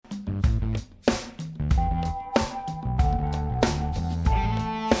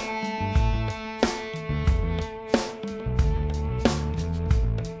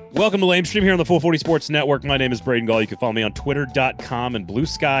Welcome to Lamestream here on the 440 Sports Network. My name is Braden Gall. You can follow me on twitter.com and Blue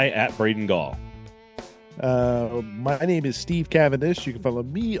Sky at Braden Gall. My name is Steve Cavendish. You can follow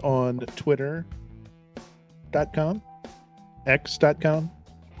me on twitter.com, x.com,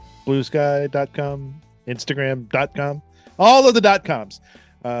 bluesky.com, instagram.com, all of the .coms.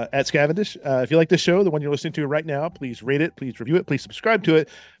 At Scavendish. If you like this show, the one you're listening to right now, please rate it, please review it, please subscribe to it.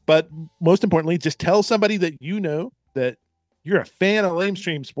 But most importantly, just tell somebody that you know that you're a fan of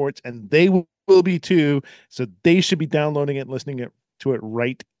Lamestream Sports, and they will be too. So they should be downloading it and listening to it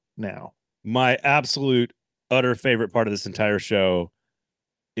right now. My absolute, utter favorite part of this entire show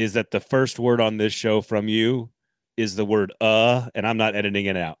is that the first word on this show from you is the word and I'm not editing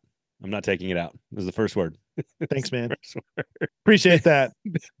it out. I'm not taking it out. It was the first word. Thanks, man. Appreciate that.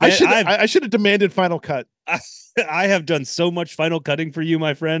 I should have demanded final cut. I have done so much final cutting for you,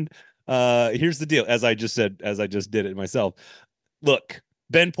 my friend. Here's the deal. As I just did it myself. Look,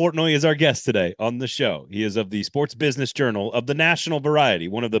 Ben Portnoy is our guest today on the show. He is of the Sports Business Journal of the National Variety,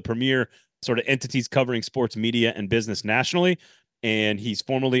 one of the premier sort of entities covering sports media and business nationally. And he's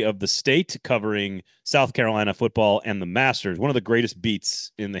formerly of The State, covering South Carolina football and the Masters, one of the greatest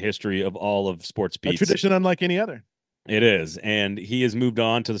beats in the history of all of sports beats. A tradition unlike any other. It is. And he has moved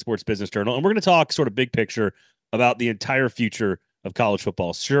on to the Sports Business Journal. And we're going to talk sort of big picture about the entire future of college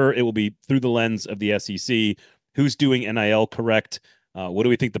football. Sure, it will be through the lens of the SEC. Who's doing NIL correct? What do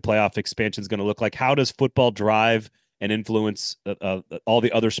we think the playoff expansion is going to look like? How does football drive and influence all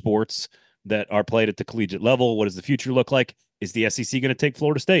the other sports that are played at the collegiate level? What does the future look like? Is the SEC going to take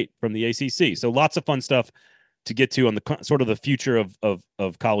Florida State from the ACC? So lots of fun stuff to get to on the sort of the future of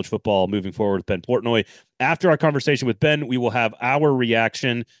college football moving forward with Ben Portnoy. After our conversation with Ben, we will have our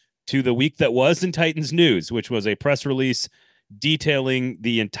reaction to the week that was in Titans news, which was a press release detailing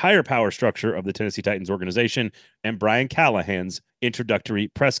the entire power structure of the Tennessee Titans organization and Brian Callahan's introductory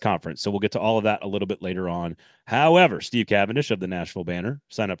press conference. So we'll get to all of that a little bit later on. However, Steve Cavendish of the Nashville Banner,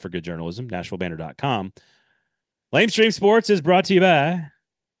 sign up for good journalism, NashvilleBanner.com. Lamestream Sports is brought to you by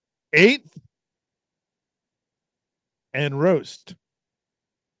 8th and Roast.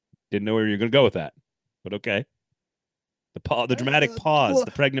 Didn't know where you were going to go with that, but okay. The dramatic pause,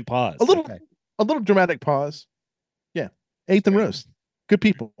 the pregnant pause. A little dramatic pause. Yeah. 8th and Roast. Good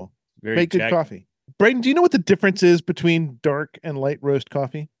people. Make good coffee. Braden, do you know what the difference is between dark and light roast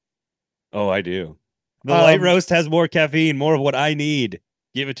coffee? Oh, I do. The light roast has more caffeine, more of what I need.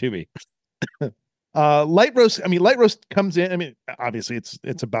 Give it to me. Light roast comes in. Obviously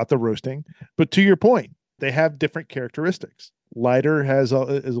it's about the roasting, but to your point, they have different characteristics. Lighter is a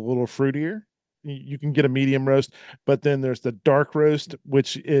little fruitier. You can get a medium roast, but then there's the dark roast,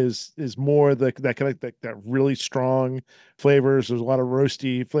 which is more that kind of that really strong flavors. There's a lot of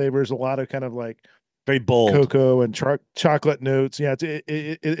roasty flavors, a lot of kind of like very bold cocoa and chocolate notes. Yeah,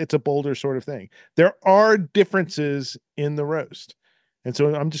 it's a bolder sort of thing. There are differences in the roast. And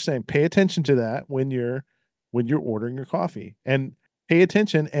so I'm just saying, pay attention to that when you're ordering your coffee, and pay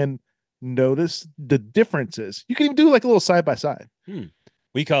attention and notice the differences. You can even do like a little side by side.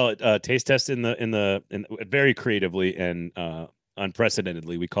 We call it taste test in very creatively and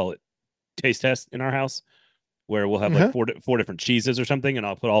unprecedentedly. We call it taste test in our house, where we'll have like four different cheeses or something, and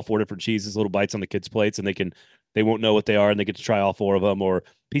I'll put all 4 different cheeses, little bites on the kids' plates, and they won't know what they are, and they get to try all 4 of them, or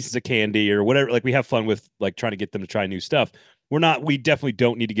pieces of candy or whatever. Like, we have fun with like trying to get them to try new stuff. We definitely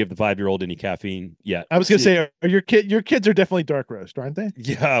don't need to give the 5-year-old any caffeine yet. I was going to say, your kids are definitely dark roast, aren't they?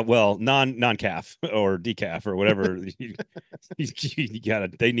 Yeah, well, non-caf or decaf or whatever.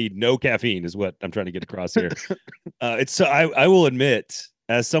 They need no caffeine is what I'm trying to get across here. I will admit,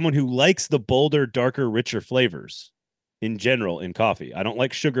 as someone who likes the bolder, darker, richer flavors in general in coffee, I don't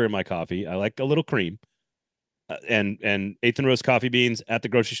like sugar in my coffee. I like a little cream. And 8th and Roast coffee beans at the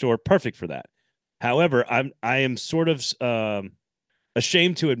grocery store, perfect for that. However, I am sort of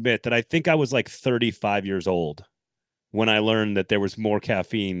ashamed to admit that I think I was like 35 years old when I learned that there was more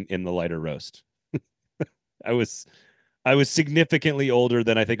caffeine in the lighter roast. I was significantly older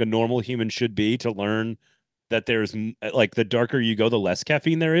than I think a normal human should be to learn that there's, like, the darker you go, the less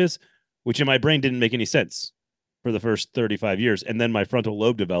caffeine there is, which in my brain didn't make any sense for the first 35 years. And then my frontal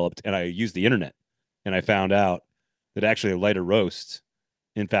lobe developed, and I used the internet, and I found out that actually a lighter roast,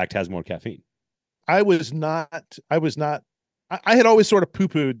 in fact, has more caffeine. I had always sort of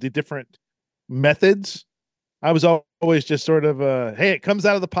poo-pooed the different methods. I was always just sort of, hey, it comes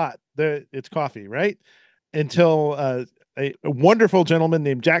out of the pot. It's coffee, right? Until a wonderful gentleman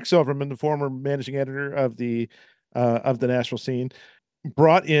named Jack Silverman, the former managing editor of the Nashville Scene,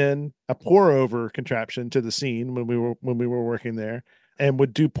 brought in a pour-over contraption to the scene when we were working there, and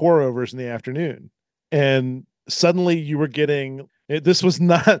would do pour-overs in the afternoon. And suddenly you were getting This was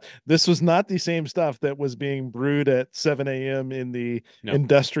not the same stuff that was being brewed at 7 a.m. in the No,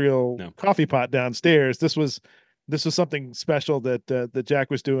 industrial no. coffee pot downstairs. This was something special that Jack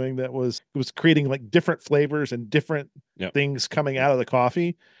was doing that was creating like different flavors and different Yep. things coming Yep. out of the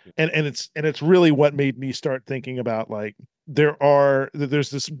coffee. Yep. And it's really what made me start thinking about like there's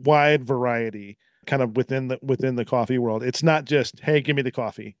this wide variety kind of within the coffee world. It's not just, hey, give me the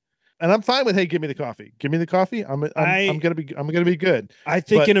coffee. And I'm fine with, hey, give me the coffee. Give me the coffee. I I'm gonna be good. I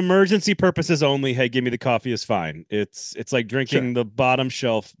think But in emergency purposes only, hey, give me the coffee is fine. It's like drinking sure. the bottom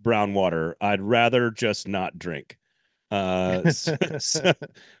shelf brown water. I'd rather just not drink. Which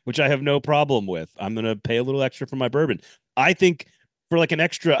I have no problem with. I'm gonna pay a little extra for my bourbon. I think for like an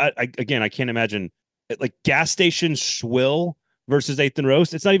extra, again, I can't imagine like gas station swill versus Eighth and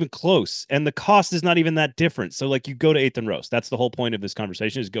Roast. It's not even close, and the cost is not even that different. So like, you go to Eighth and Roast. That's the whole point of this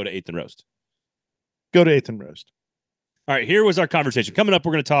conversation: is go to Eighth and Roast. Go to Eighth and Roast. All right, here was our conversation. Coming up,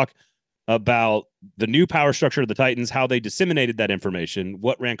 we're going to talk about the new power structure of the Titans, how they disseminated that information,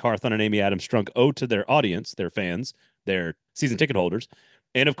 what Rand Carthon and Amy Adams Strunk owe to their audience, their fans, their season ticket holders,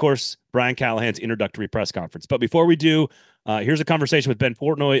 and of course, Brian Callahan's introductory press conference. But before we do, here's a conversation with Ben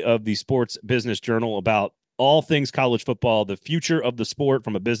Portnoy of the Sports Business Journal about all things college football, the future of the sport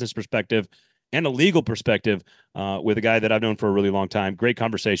from a business perspective and a legal perspective, with a guy that I've known for a really long time. Great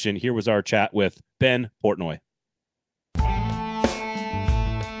conversation. Here was our chat with Ben Portnoy.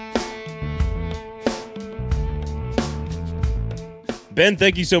 Ben,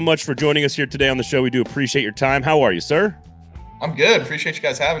 thank you so much for joining us here today on the show. We do appreciate your time. How are you, sir? I'm good. Appreciate you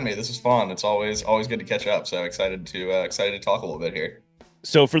guys having me. This is fun. It's always good to catch up. So excited to talk a little bit here.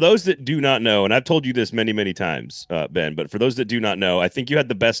 So for those that do not know, and I've told you this many, many times, Ben, but for those that do not know, I think you had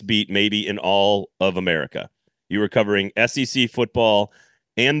the best beat maybe in all of America. You were covering SEC football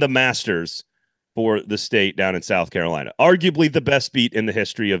and the Masters for the state down in South Carolina, arguably the best beat in the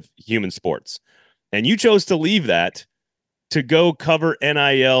history of human sports. And you chose to leave that to go cover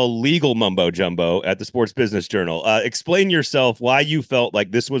NIL legal mumbo jumbo at the Sports Business Journal. Explain yourself, why you felt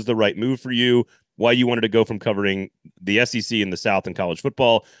like this was the right move for you, why you wanted to go from covering the SEC in the South and college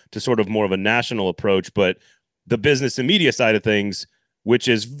football to sort of more of a national approach, but the business and media side of things, which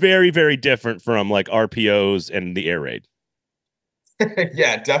is very, very different from like RPOs and the air raid.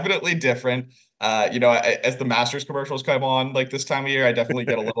 Yeah, definitely different. As the Masters commercials come on like this time of year, I definitely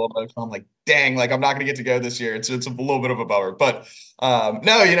get a little emotional. I'm like, dang, like I'm not gonna get to go this year. It's a little bit of a bummer. But no,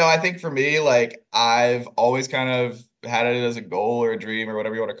 I think for me, like I've always kind of had it as a goal or a dream or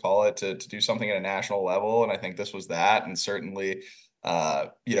whatever you want to call it to do something at a national level. And I think this was that. And certainly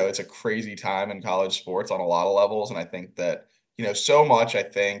it's a crazy time in college sports on a lot of levels. And I think that, so much, I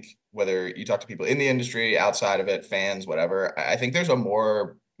think, whether you talk to people in the industry, outside of it, fans, whatever, I think there's a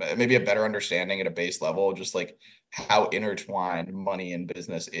more, maybe a better understanding at a base level, just like how intertwined money and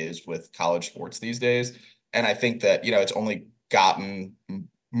business is with college sports these days. And I think that, it's only gotten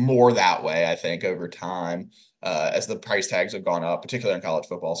more that way, I think, over time, as the price tags have gone up, particularly on college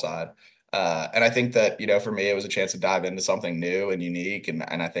football side. And I think that, for me, it was a chance to dive into something new and unique. And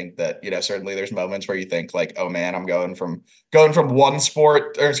I think that, certainly there's moments where you think like, oh man, I'm going from one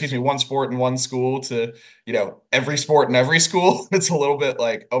sport, or excuse me, one sport in one school to, every sport in every school. It's a little bit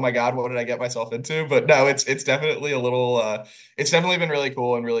like, oh my God, what did I get myself into? But no, it's definitely a little, it's definitely been really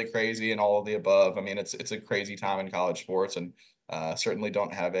cool and really crazy and all of the above. I mean, it's a crazy time in college sports, and certainly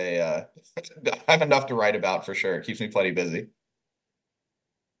don't have have enough to write about for sure. It keeps me plenty busy.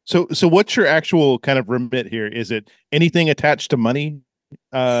 So what's your actual kind of remit here? Is it anything attached to money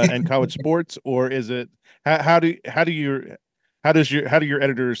and college sports, or is it how do your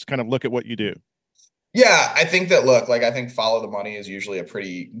editors kind of look at what you do? Yeah, I think that look, like I think follow the money is usually a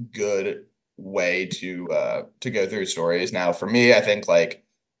pretty good way to go through stories. Now, for me, I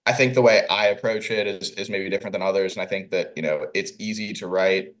think the way I approach it is maybe different than others. And I think that, it's easy to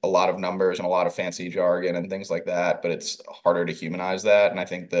write a lot of numbers and a lot of fancy jargon and things like that, but it's harder to humanize that. And I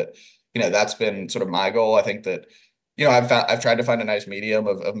think that, that's been sort of my goal. I think that, I've tried to find a nice medium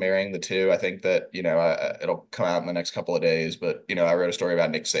of marrying the two. I think that, it'll come out in the next couple of days, but, I wrote a story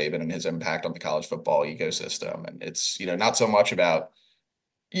about Nick Saban and his impact on the college football ecosystem. And it's, not so much about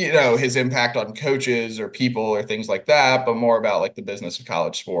his impact on coaches or people or things like that, but more about like the business of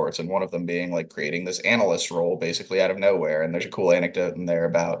college sports. And one of them being like creating this analyst role basically out of nowhere. And there's a cool anecdote in there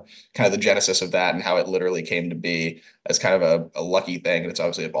about kind of the genesis of that and how it literally came to be as kind of a lucky thing. And it's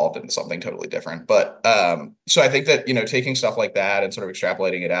obviously evolved into something totally different. But so I think that, taking stuff like that and sort of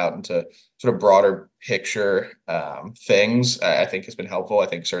extrapolating it out into sort of broader picture things, I think has been helpful. I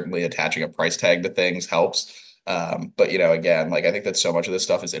think certainly attaching a price tag to things helps. But again, like I think that so much of this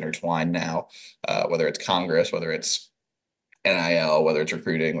stuff is intertwined now, whether it's Congress, whether it's NIL, whether it's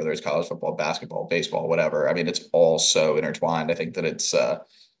recruiting, whether it's college football, basketball, baseball, whatever. I mean, it's all so intertwined. I think that it's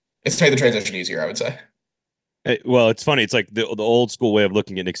made the transition easier, I would say. Well, it's funny. It's like the old school way of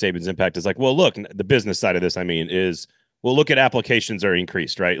looking at Nick Saban's impact is like, well, look, the business side of this, I mean, is well, look at applications are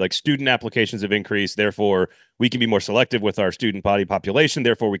increased, right? Like student applications have increased. Therefore, we can be more selective with our student body population.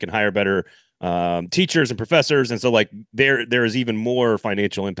 Therefore, we can hire better teachers and professors. And so, like, there is even more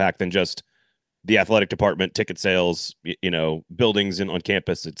financial impact than just the athletic department, ticket sales, buildings on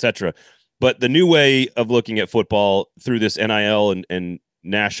campus, etc. But the new way of looking at football through this NIL and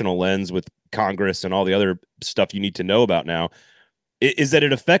national lens with Congress and all the other stuff you need to know about now is that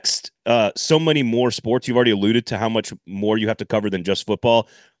it affects so many more sports. You've already alluded to how much more you have to cover than just football.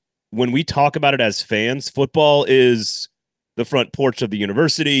 When we talk about it as fans, football is the front porch of the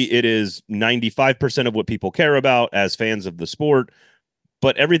university. It is 95% of what people care about as fans of the sport,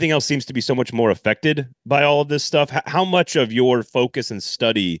 but everything else seems to be so much more affected by all of this stuff. How much of your focus and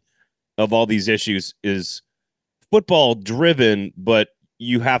study of all these issues is football driven, but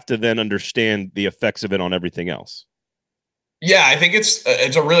you have to then understand the effects of it on everything else? Yeah, I think it's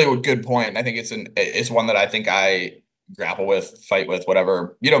a really good point. And I think it's one that I think I grapple with, fight with,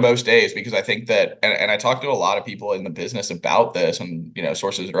 whatever, most days, because I think that, and I talk to a lot of people in the business about this and,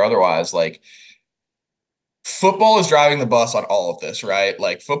 sources or otherwise, like football is driving the bus on all of this, right?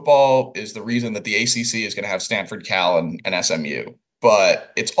 Like football is the reason that the ACC is going to have Stanford, Cal, and SMU.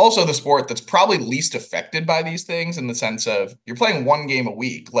 But it's also the sport that's probably least affected by these things in the sense of you're playing one game a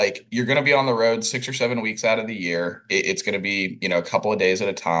week. Like you're going to be on the road 6 or 7 weeks out of the year. It's going to be, a couple of days at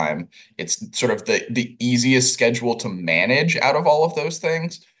a time. It's sort of the easiest schedule to manage out of all of those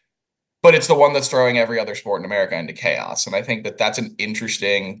things, but it's the one that's throwing every other sport in America into chaos. And I think that that's an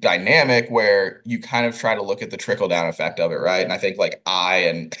interesting dynamic where you kind of try to look at the trickle down effect of it, right? And I think like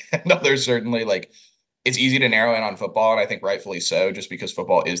and others certainly like it's easy to narrow in on football, and I think rightfully so, just because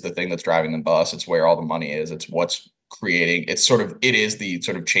football is the thing that's driving the bus. It's where all the money is. It's what's creating. It is the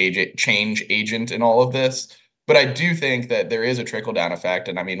sort of change agent in all of this. But I do think that there is a trickle down effect.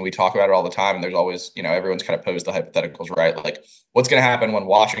 And I mean, we talk about it all the time, and there's always, everyone's kind of posed the hypotheticals, right? Like, what's going to happen when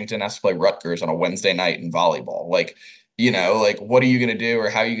Washington has to play Rutgers on a Wednesday night in volleyball? Like, like what are you going to do, or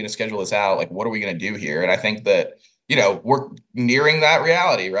how are you going to schedule this out? Like, what are we going to do here? And I think that, we're nearing that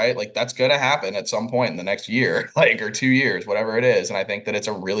reality, right? Like that's going to happen at some point in the next year, like, or 2 years, whatever it is. And I think that it's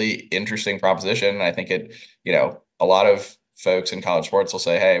a really interesting proposition. And I think a lot of folks in college sports will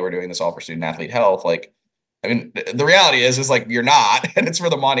say, hey, we're doing this all for student athlete health. Like, I mean, the reality is like you're not, and it's for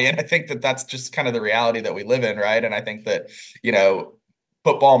the money. And I think that that's just kind of the reality that we live in, right? And I think that you know,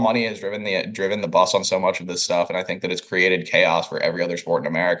 football money has driven the bus on so much of this stuff, and I think that it's created chaos for every other sport in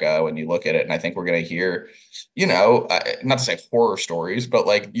America when you look at it. And I think we're going to hear, not to say horror stories, but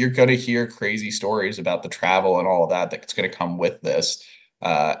like you're going to hear crazy stories about the travel and all of that that's going to come with this.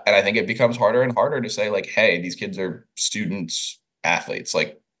 And I think it becomes harder and harder to say like, hey, these kids are students, athletes.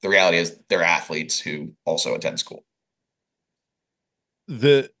 Like the reality is they're athletes who also attend school.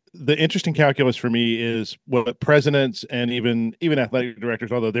 The interesting calculus for me is what presidents and even athletic directors,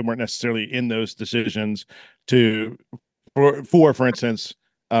 although they weren't necessarily in those decisions, for instance,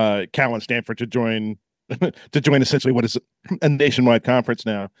 Cal and Stanford to join essentially what is a nationwide conference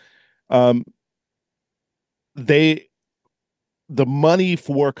now. The money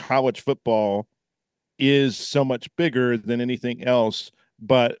for college football is so much bigger than anything else,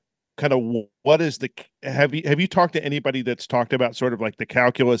 but kind of what is have you talked to anybody that's talked about sort of like the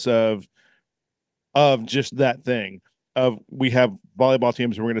calculus of just that thing of we have volleyball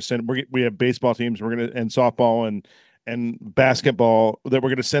teams we're going to send, we have baseball teams we're going to, and softball and basketball that we're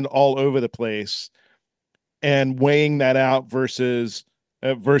going to send all over the place, and weighing that out versus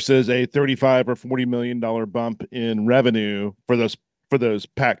a 35 or 40 million dollar bump in revenue for those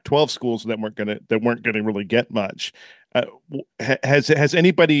Pac-12 schools that weren't going to really get much. Is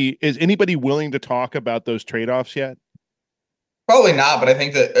anybody willing to talk about those trade-offs yet? Probably not, but I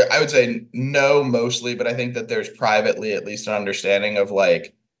think that I would say no mostly, but I think that there's privately at least an understanding of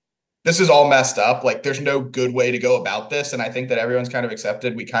like this is all messed up. Like there's no good way to go about this. And I think that everyone's kind of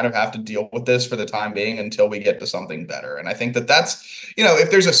accepted we kind of have to deal with this for the time being until we get to something better. And I think that that's,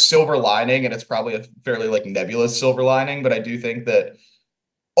 if there's a silver lining, and it's probably a fairly like nebulous silver lining, but I do think that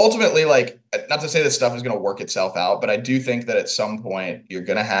ultimately, like, not to say this stuff is going to work itself out, but I do think that at some point you're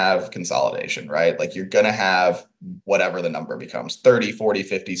going to have consolidation, right? Like you're going to have whatever the number becomes, 30, 40,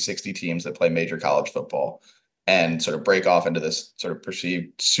 50, 60 teams that play major college football and sort of break off into this sort of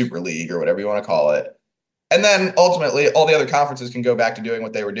perceived super league or whatever you want to call it. And then ultimately all the other conferences can go back to doing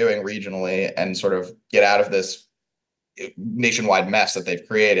what they were doing regionally and sort of get out of this nationwide mess that they've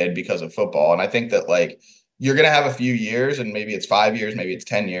created because of football. And I think that like you're going to have a few years, and maybe it's 5 years, maybe it's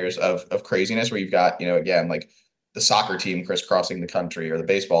 10 years of craziness where you've got, again, like the soccer team crisscrossing the country or the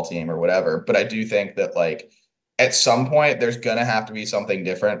baseball team or whatever. But I do think that like at some point there's going to have to be something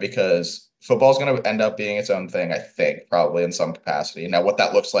different because football is going to end up being its own thing, I think, probably in some capacity. Now, what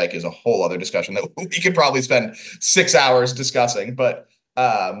that looks like is a whole other discussion that we could probably spend 6 hours discussing. But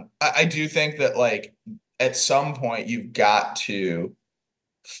I do think that like at some point you've got to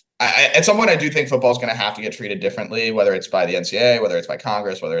at some point, I do think football is going to have to get treated differently, whether it's by the NCAA, whether it's by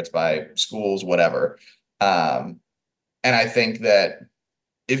Congress, whether it's by schools, whatever. And I think that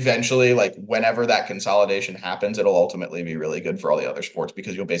eventually, like whenever that consolidation happens, it'll ultimately be really good for all the other sports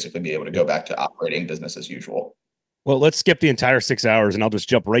because you'll basically be able to go back to operating business as usual. Well, let's skip the entire 6 hours and I'll just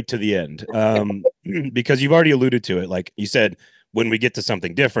jump right to the end. Because you've already alluded to it. Like you said, when we get to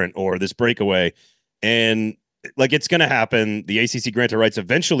something different or this breakaway, and like it's going to happen. The ACC grantor rights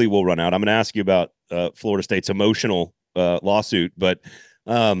eventually will run out. I'm going to ask you about Florida State's emotional lawsuit, but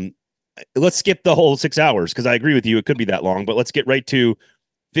let's skip the whole 6 hours because I agree with you. It could be that long, but let's get right to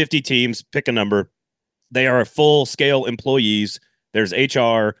 50 teams. Pick a number. They are full scale employees. There's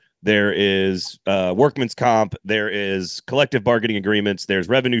HR. There is workman's comp. There is collective bargaining agreements. There's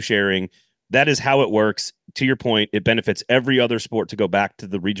revenue sharing. That is how it works. To your point, it benefits every other sport to go back to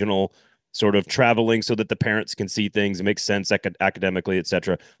the regional sort of traveling so that the parents can see things. It makes sense academically,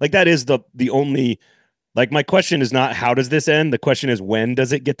 etc. Like that is the only, like my question is not how does this end? The question is when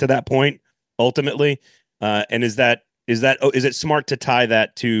does it get to that point ultimately? And is it smart to tie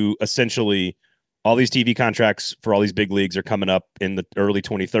that to essentially all these TV contracts for all these big leagues are coming up in the early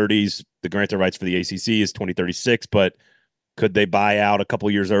 2030s. The grantor rights for the ACC is 2036, but could they buy out a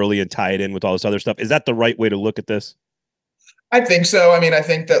couple years early and tie it in with all this other stuff? Is that the right way to look at this? I think so. I mean, I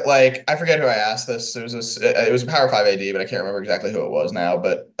think that like I forget who I asked this. There was this. It was a Power Five AD, but I can't remember exactly who it was now.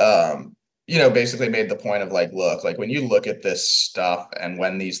 But basically made the point of like, look, like when you look at this stuff and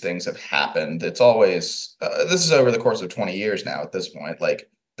when these things have happened, it's always this is over the course of 20 years now. At this point, like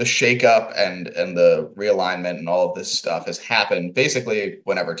the shakeup and the realignment and all of this stuff has happened basically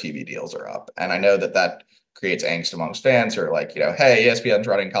whenever TV deals are up. And I know that creates angst amongst fans who are like, hey, ESPN's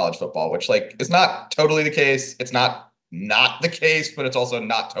running college football, which like is not totally the case. It's not the case, but it's also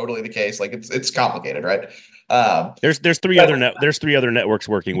not totally the case. Like it's complicated, right? There's three other networks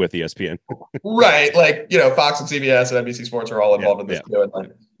working with ESPN. Right. Like, Fox and CBS and NBC Sports are all involved in this too. And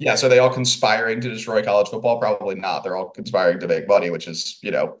like, so are they all conspiring to destroy college football? Probably not. They're all conspiring to make money, which is,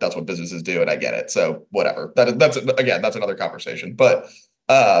 that's what businesses do, and I get it. So whatever. That's another conversation. But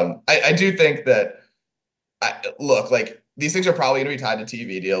I do think that look, like these things are probably going to be tied to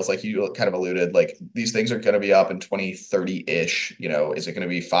TV deals, like you kind of alluded. Like these things are going to be up in 2030-ish. Is it going to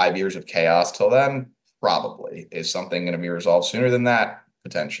be 5 years of chaos till then? Probably. Is something going to be resolved sooner than that?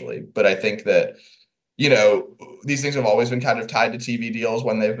 Potentially. But I think that, these things have always been kind of tied to TV deals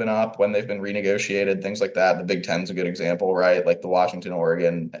when they've been up, when they've been renegotiated, things like that. The Big Ten's a good example, right? Like the Washington,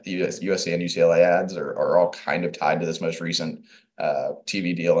 Oregon, USC, and UCLA ads are all kind of tied to this most recent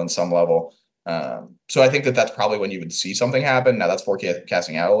TV deal in some level. So I think that's probably when you would see something happen. Now that's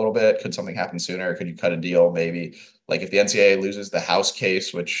forecasting out a little bit. Could something happen sooner? Could you cut a deal? Maybe like if the NCAA loses the House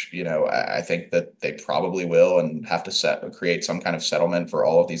case, which, I think that they probably will and have to create some kind of settlement for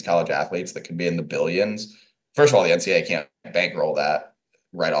all of these college athletes that could be in the billions. First of all, the NCAA can't bankroll that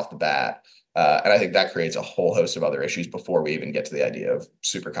right off the bat. And I think that creates a whole host of other issues before we even get to the idea of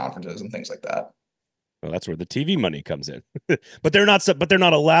super conferences and things like that. Well, that's where the TV money comes in. But they're not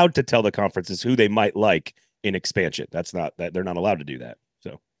allowed to tell the conferences who they might like in expansion. They're not allowed to do that.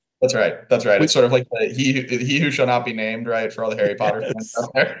 So that's right. It's sort of like he who shall not be named, right? For all the Harry Potter fans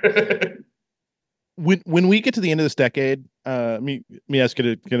out there. when we get to the end of this decade, me ask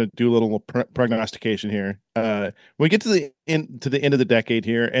you to kind of do a little prognostication here. When we get to the end of the decade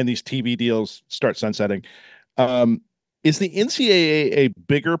here, and these TV deals start sunsetting, is the NCAA a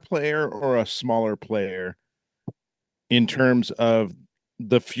bigger player or a smaller player in terms of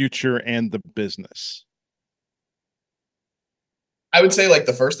the future and the business? I would say like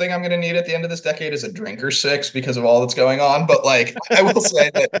the first thing I'm going to need at the end of this decade is a drink or six because of all that's going on. But like, I will say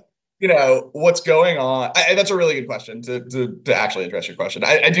that, what's going on. That's a really good question to actually address your question.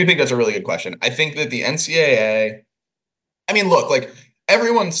 I do think that's a really good question. I think that the NCAA, I mean, look, like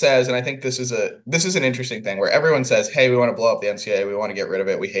everyone says, and I think this is an interesting thing where everyone says, hey, we want to blow up the NCAA. We want to get rid of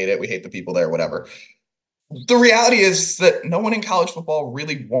it. We hate it. We hate the people there, whatever. The reality is that no one in college football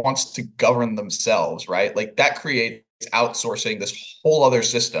really wants to govern themselves, right? Like that creates outsourcing this whole other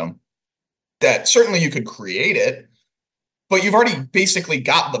system that certainly you could create it, but you've already basically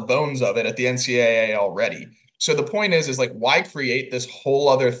got the bones of it at the NCAA already. So the point is like, why create this whole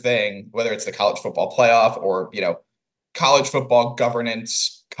other thing, whether it's the college football playoff or, college football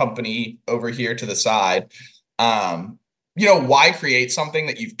governance company over here to the side? Why create something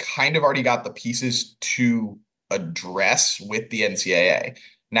that you've kind of already got the pieces to address with the NCAA?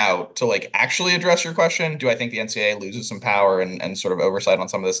 Now, to like actually address your question, do I think the NCAA loses some power and sort of oversight on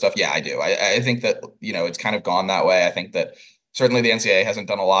some of this stuff? Yeah, I do. I think that, it's kind of gone that way. I think that certainly the NCAA hasn't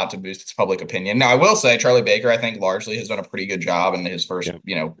done a lot to boost its public opinion. Now, I will say Charlie Baker, I think largely has done a pretty good job in his first,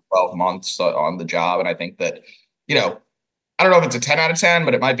 12 months on the job. And I think that, I don't know if it's a 10 out of 10,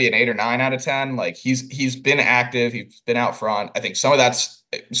 but it might be an 8 or 9 out of 10. Like he's been active, he's been out front. I think some of that's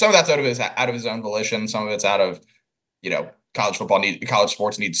out of his own volition. Some of it's out of, college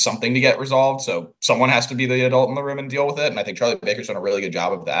sports needs something to get resolved. So someone has to be the adult in the room and deal with it. And I think Charlie Baker's done a really good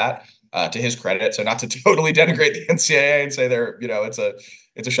job of that, to his credit. So not to totally denigrate the NCAA and say they're, it's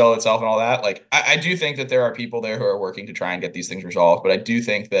a shell of itself and all that. Like I do think that there are people there who are working to try and get these things resolved. But I do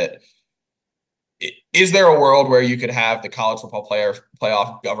think that, is there a world where you could have the college football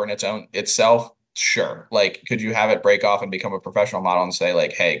playoff govern itself? Sure. Like, could you have it break off and become a professional model and say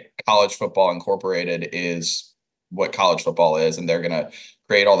like, hey, college football incorporated is what college football is, and they're going to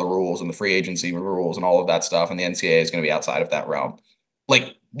create all the rules and the free agency rules and all of that stuff, and the NCAA is going to be outside of that realm?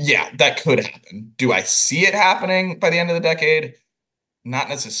 Like, yeah, that could happen. Do I see it happening by the end of the decade? Not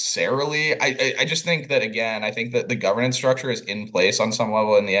necessarily. I just think that, again, I think that the governance structure is in place on some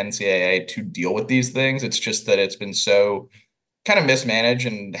level in the NCAA to deal with these things. It's just that it's been so kind of mismanaged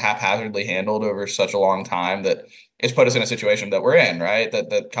and haphazardly handled over such a long time that it's put us in a situation that we're in, right?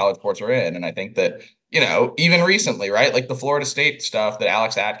 That college sports are in. And I think that, even recently, right? Like the Florida State stuff that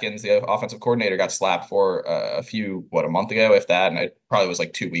Alex Atkins, the offensive coordinator, got slapped for a month ago, if that. And it probably was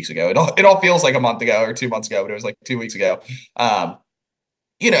like 2 weeks ago. It all feels like a month ago or 2 months ago, but it was like 2 weeks ago.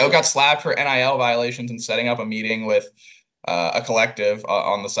 Got slapped for NIL violations and setting up a meeting with a collective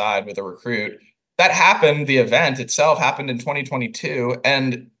on the side with a recruit. That happened. The event itself happened in 2022.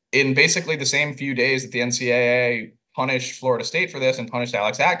 And in basically the same few days that the NCAA punished Florida State for this and punished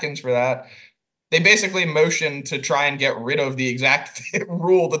Alex Atkins for that, they basically motioned to try and get rid of the exact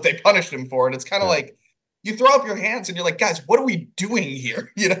rule that they punished him for. And it's kind of like, you throw up your hands and you're like, guys, what are we doing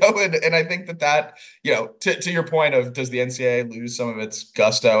here? And I think that, to your point of, does the NCAA lose some of its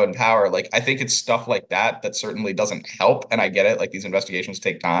gusto and power? Like, I think it's stuff like that certainly doesn't help. And I get it. Like, these investigations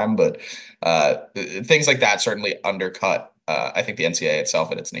take time, but things like that certainly undercut, I think, the NCAA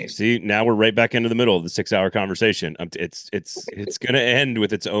itself at its knees. See, now we're right back into the middle of the 6-hour conversation. It's going to end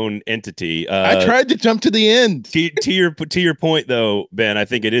with its own entity. I tried to jump to the end. To your point, though, Ben, I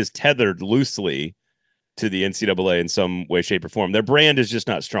think it is tethered loosely to the NCAA in some way, shape, or form. Their brand is just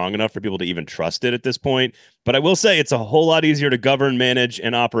not strong enough for people to even trust it at this point. But I will say it's a whole lot easier to govern, manage,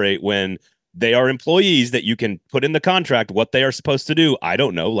 and operate when they are employees that you can put in the contract what they are supposed to do. I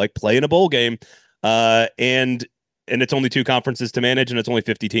don't know, like play in a bowl game. And it's only 2 conferences to manage, and it's only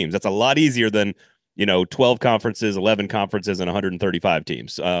 50 teams. That's a lot easier than 12 conferences, 11 conferences, and 135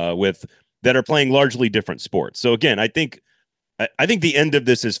 teams that are playing largely different sports. So again, I think the end of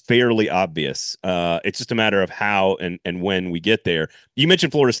this is fairly obvious. It's just a matter of how and when we get there. You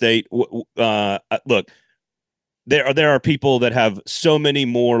mentioned Florida State. Look, there are people that have so many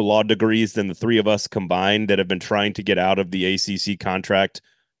more law degrees than the 3 of us combined that have been trying to get out of the ACC contract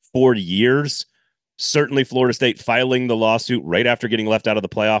for years. Certainly, Florida State filing the lawsuit right after getting left out of the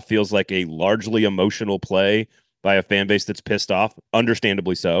playoff feels like a largely emotional play by a fan base that's pissed off,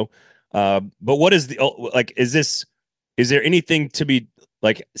 understandably so. But what is is there anything to be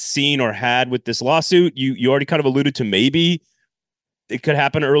like seen or had with this lawsuit? You already kind of alluded to maybe it could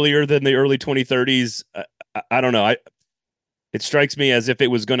happen earlier than the early 2030s. I don't know. It strikes me as if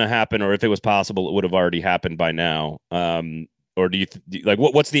it was going to happen, or if it was possible, it would have already happened by now. Or do you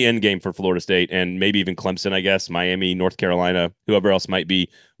what's the end game for Florida State and maybe even Clemson, I guess, Miami, North Carolina, whoever else might be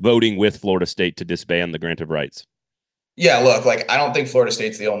voting with Florida State to disband the grant of rights? Yeah, look, like I don't think Florida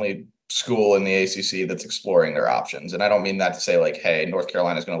State's the only school in the ACC that's exploring their options. And I don't mean that to say like, hey, North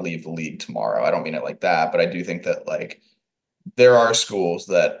Carolina is going to leave the league tomorrow. I don't mean it like that, but I do think that like there are schools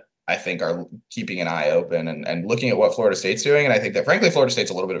that I think are keeping an eye open and looking at what Florida State's doing. And I think that frankly, Florida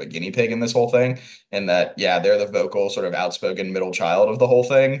State's a little bit of a guinea pig in this whole thing, and that, yeah, they're the vocal sort of outspoken middle child of the whole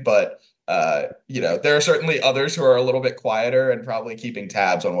thing. But, there are certainly others who are a little bit quieter and probably keeping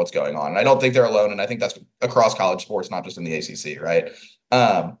tabs on what's going on. And I don't think they're alone. And I think that's across college sports, not just in the ACC. Right.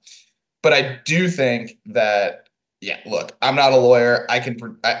 But I do think that, yeah, look, I'm not a lawyer. I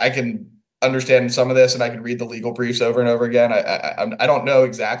can understand some of this, and I can read the legal briefs over and over again. I don't know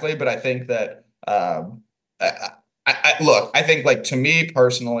exactly, but I think that I look, I think like to me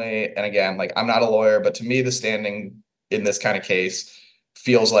personally, and again, like I'm not a lawyer, but to me, the standing in this kind of case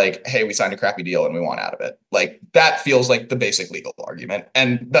feels like, hey, we signed a crappy deal and we want out of it. Like that feels like the basic legal argument.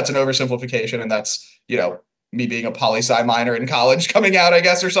 And that's an oversimplification. And that's, me being a poli-sci minor in college coming out, I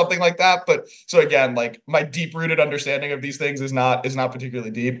guess, or something like that. But so again, like my deep-rooted understanding of these things is not particularly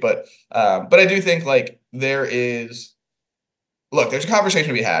deep. But I do think like there's a conversation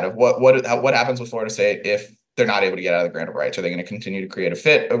to be had of what happens with Florida State if they're not able to get out of the grant of rights. Are they going to continue to create a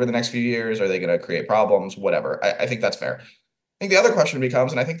fit over the next few years? Are they going to create problems? Whatever. I think that's fair. I think the other question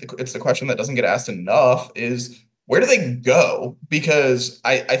becomes, and I think it's the question that doesn't get asked enough, is where do they go? Because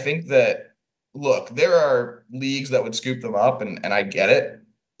I think that, look, there are leagues that would scoop them up, and I get it.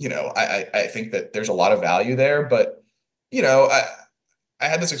 I think that there's a lot of value there, but I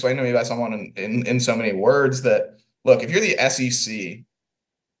had this explained to me by someone in so many words that, look, if you're the SEC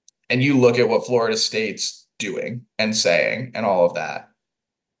and you look at what Florida State's doing and saying and all of that,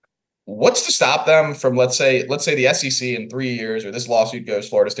 what's to stop them from, let's say the SEC in 3 years, or this lawsuit goes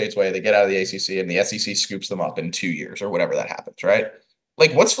Florida State's way, they get out of the ACC and the SEC scoops them up in 2 years or whatever that happens, right?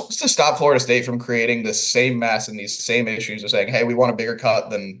 Like, what's to stop Florida State from creating this same mess and these same issues of saying, hey, we want a bigger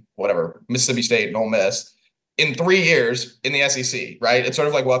cut than whatever, Mississippi State and Ole Miss in 3 years in the SEC, right? It's sort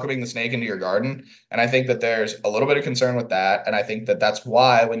of like welcoming the snake into your garden. And I think that there's a little bit of concern with that. And I think that that's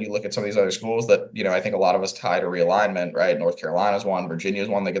why when you look at some of these other schools that, I think a lot of us tie to realignment, right? North Carolina's one, Virginia's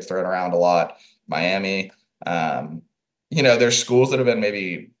one that gets thrown around a lot, Miami. There's schools that have been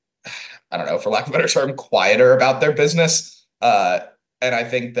maybe, I don't know, for lack of a better term, quieter about their business. And I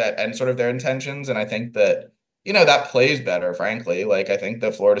think that, and sort of their intentions. And I think that, that plays better, frankly. Like, I think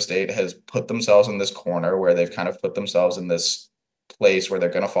that Florida State has put themselves in this corner where they've kind of put themselves in this place where they're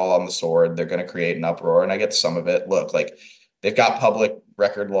going to fall on the sword. They're going to create an uproar. And I get some of it. Look, like they've got public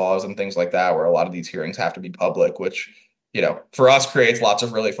record laws and things like that, where a lot of these hearings have to be public, which, for us creates lots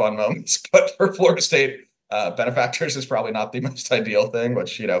of really fun moments. But for Florida State benefactors is probably not the most ideal thing,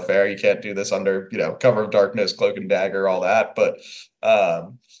 which, fair. You can't do this under, cover of darkness, cloak and dagger, all that. But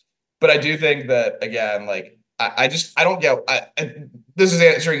I do think that, again, like, I don't get. This is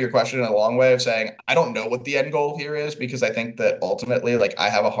answering your question in a long way of saying I don't know what the end goal here is, because I think that ultimately, like, I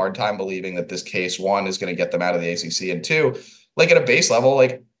have a hard time believing that this case, one, is going to get them out of the ACC, and two, like at a base level,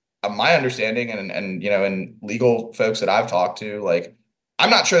 like my understanding and and legal folks that I've talked to, like I'm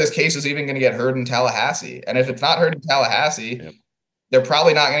not sure this case is even going to get heard in Tallahassee, and if it's not heard in Tallahassee. Yep. They're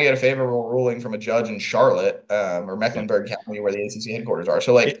probably not going to get a favorable ruling from a judge in Charlotte or Mecklenburg County, where the ACC headquarters are.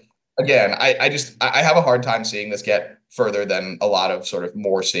 So, like, again, I have a hard time seeing this get further than a lot of sort of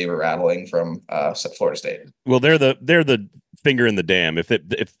more saber rattling from Florida State. Well, they're the finger in the dam.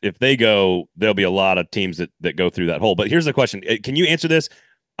 If they go, there'll be a lot of teams that go through that hole. But here's the question: can you answer this?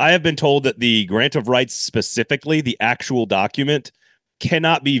 I have been told that the grant of rights, specifically the actual document,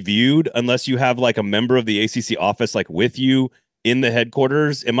 cannot be viewed unless you have like a member of the ACC office like with you in the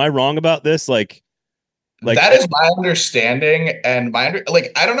headquarters. Am I wrong about this? Like that is my understanding, and I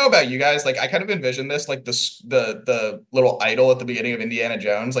don't know about you guys. Like, I kind of envision this like the little idol at the beginning of Indiana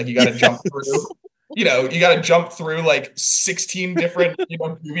Jones. Like, you got to jump through, you got to jump through like 16 different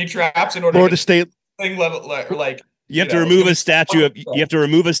booby traps in order Florida State thing level. Like, you have to remove a statue of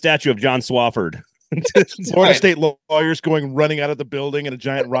John Swafford. Florida State lawyers running out of the building and a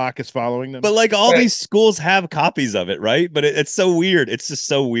giant rock is following them. But like all these schools have copies of it, right? But it's so weird. It's just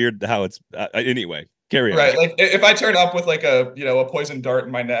so weird how it's anyway. Carry on. Right, like if I turn up with like a poison dart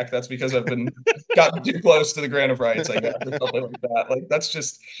in my neck, that's because I've been gotten too close to the grant of rights, I guess, or something like that. Like that's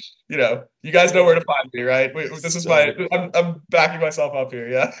just you guys know where to find me, right? This is I'm backing myself up here,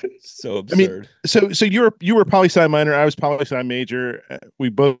 yeah. So absurd. I mean, so you were poli-sci minor, I was poli-sci major. We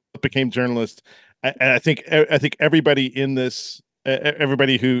both became journalists, and I think everybody in this,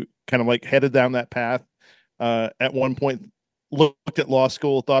 everybody who kind of like headed down that path, at one point looked at law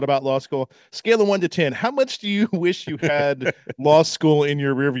school, thought about law school. Scale of 1 to 10, how much do you wish you had law school in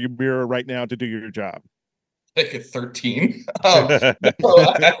your rearview mirror right now to do your job? Like a 13. I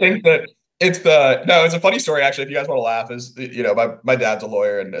think that it's a funny story, actually. If you guys want to laugh, is my dad's a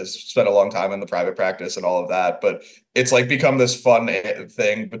lawyer and has spent a long time in the private practice and all of that, but it's like become this fun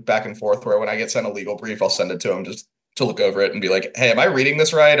thing back and forth where when I get sent a legal brief, I'll send it to him just to look over it and be like, hey, am I reading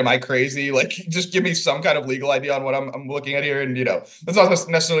this right? Am I crazy? Like, just give me some kind of legal idea on what I'm looking at here. And, that's not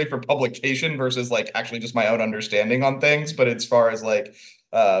necessarily for publication versus like actually just my own understanding on things. But as far as like,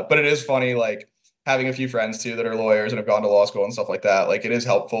 but it is funny, like having a few friends too that are lawyers and have gone to law school and stuff like that. Like, it is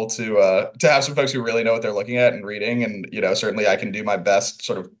helpful to have some folks who really know what they're looking at and reading. And, certainly I can do my best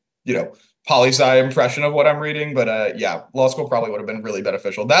sort of, poli-sci impression of what I'm reading, but yeah, law school probably would have been really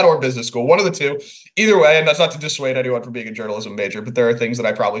beneficial. That or business school, one of the two. Either way, and that's not to dissuade anyone from being a journalism major, but there are things that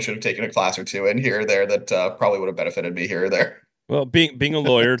I probably should have taken a class or two in here or there that probably would have benefited me here or there. Well, being a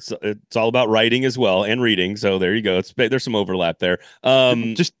lawyer, it's all about writing as well and reading. So there you go. There's some overlap there.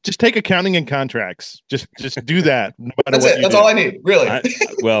 Just take accounting and contracts. Just do that no matter That's what it. you That's do. all I need, really.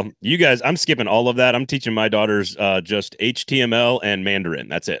 Well, you guys, I'm skipping all of that. I'm teaching my daughters just HTML and Mandarin.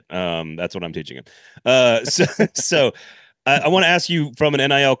 That's it. That's what I'm teaching them. So I want to ask you from an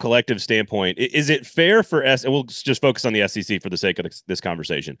NIL collective standpoint, is it fair for us, and we'll just focus on the SEC for the sake of this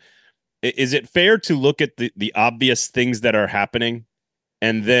conversation. Is it fair to look at the obvious things that are happening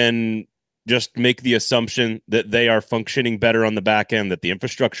and then just make the assumption that they are functioning better on the back end, that the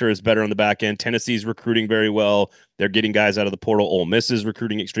infrastructure is better on the back end? Tennessee's recruiting very well. They're getting guys out of the portal. Ole Miss is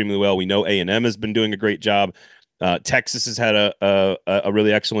recruiting extremely well. We know A&M has been doing a great job. Texas has had a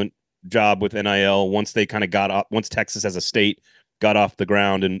really excellent job with NIL once they kind of got up, once Texas as a state got off the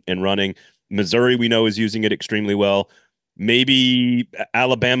ground and running. Missouri, we know, is using it extremely well. Maybe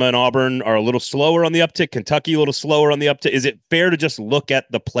Alabama and Auburn are a little slower on the uptick. Kentucky a little slower on the uptick. Is it fair to just look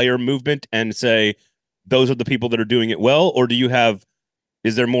at the player movement and say those are the people that are doing it well, or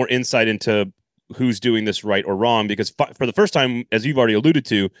is there more insight into who's doing this right or wrong? Because for the first time, as you've already alluded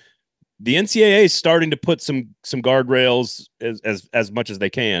to, the NCAA is starting to put some guardrails as much as they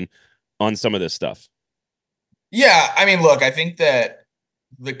can on some of this stuff. Yeah, I mean, look, I think that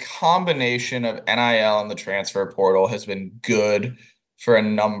the combination of NIL and the transfer portal has been good for a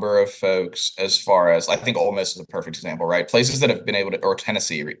number of folks as far as I think Ole Miss is a perfect example, right? Places that have been able to, or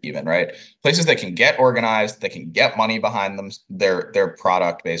Tennessee even, right? Places that can get organized, that can get money behind them, their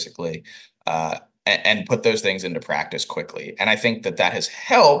product basically, and put those things into practice quickly. And I think that has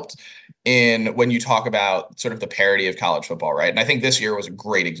helped in when you talk about sort of the parity of college football, right? And I think this year was a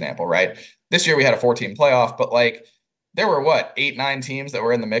great example, right? This year we had a 14 playoff, but like there were what, 8, 9 teams that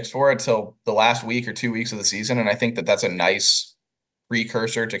were in the mix for it till the last week or 2 weeks of the season. And I think that's a nice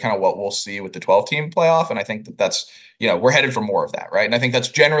precursor to kind of what we'll see with the 12-team playoff. And I think that's, we're headed for more of that, right? And I think that's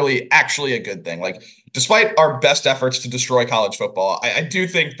generally actually a good thing. Like, despite our best efforts to destroy college football, I do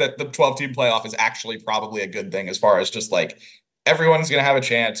think that the 12-team playoff is actually probably a good thing as far as just like everyone's going to have a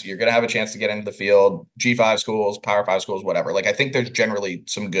chance. You're going to have a chance to get into the field, G5 schools, Power 5 schools, whatever. Like, I think there's generally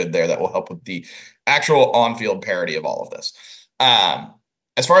some good there that will help with the actual on-field parity of all of this.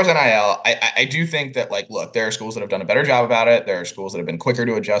 As far as NIL, I do think that, like, look, there are schools that have done a better job about it. There are schools that have been quicker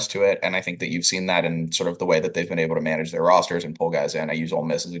to adjust to it. And I think that you've seen that in sort of the way that they've been able to manage their rosters and pull guys in. I use Ole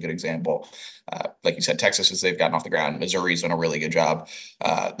Miss as a good example. Like you said, Texas, as they've gotten off the ground. Missouri's done a really good job.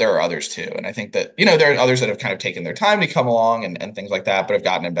 There are others too. And I think that, there are others that have kind of taken their time to come along and things like that, but have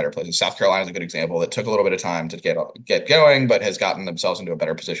gotten in better places. South Carolina is a good example that took a little bit of time to get going, but has gotten themselves into a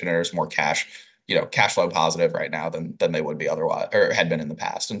better position. There's more cash flow positive right now than they would be otherwise or had been in the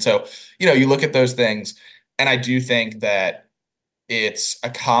past. And so, you look at those things, and I do think that it's a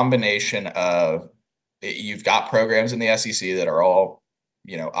combination of you've got programs in the SEC that are all,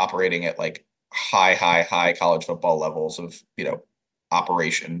 operating at like high college football levels of,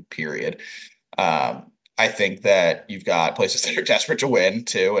 operation period. I think that you've got places that are desperate to win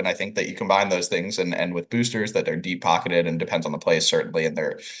too. And I think that you combine those things and with boosters that are deep pocketed and depends on the place, certainly. And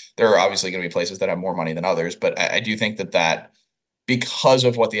there are obviously going to be places that have more money than others. But I do think that because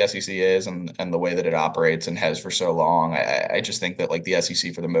of what the SEC is and the way that it operates and has for so long, I just think that like the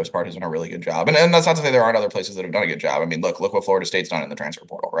SEC for the most part has done a really good job. And that's not to say there aren't other places that have done a good job. I mean, look what Florida State's done in the transfer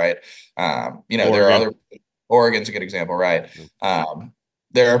portal, right? There are other, Oregon's a good example, right?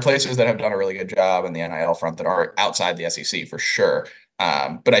 There are places that have done a really good job in the NIL front that are outside the SEC for sure.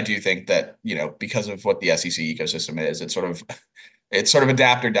 But I do think that, because of what the SEC ecosystem is, it's sort of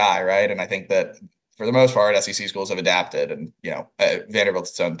adapt or die, right? And I think that for the most part, SEC schools have adapted and,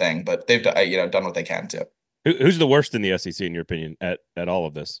 Vanderbilt's its own thing, but they've, done what they can too. Who's the worst in the SEC, in your opinion, at all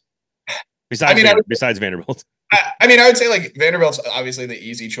of this? Besides Vanderbilt. I mean, I would say like Vanderbilt's obviously the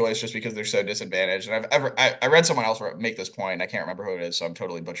easy choice just because they're so disadvantaged. And I read someone else make this point. I can't remember who it is, so I'm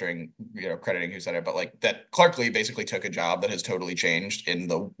totally butchering, crediting who said it. But like that Clark Lee basically took a job that has totally changed in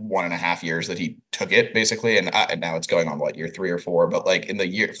the 1.5 years that he took it, basically. And now it's going on what, year 3 or 4. But like in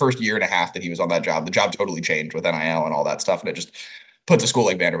the first year and a half that he was on that job, the job totally changed with NIL and all that stuff. And it just puts a school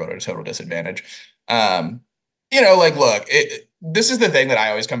like Vanderbilt at a total disadvantage. Like, look, this is the thing that I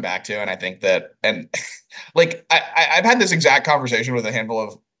always come back to. And I think that, and like, I've had this exact conversation with a handful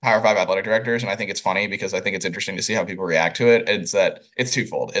of Power 5 athletic directors. And I think it's funny because I think it's interesting to see how people react to it. It's that it's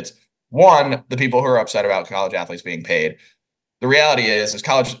twofold. It's one, the people who are upset about college athletes being paid. The reality is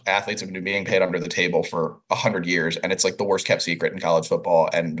college athletes have been being paid under the table for 100 years. And it's like the worst kept secret in college football.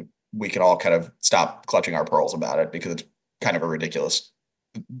 And we can all kind of stop clutching our pearls about it because it's kind of a ridiculous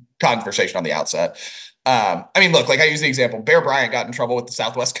conversation on the outset. I mean, look, like I use the example, Bear Bryant got in trouble with the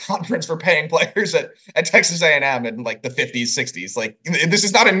Southwest Conference for paying players at Texas A&M in like the 50s, 60s. Like this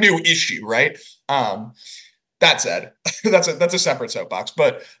is not a new issue, right? That said, that's a separate soapbox.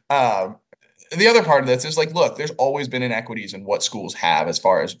 But the other part of this is like, look, there's always been inequities in what schools have as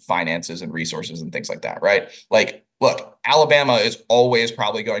far as finances and resources and things like that, right? Like, look, Alabama is always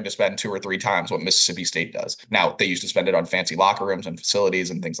probably going to spend 2 or 3 times what Mississippi State does. Now, they used to spend it on fancy locker rooms and facilities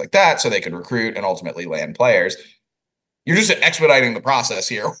and things like that so they could recruit and ultimately land players. You're just expediting the process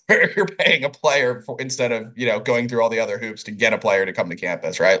here where you're paying a player instead of, going through all the other hoops to get a player to come to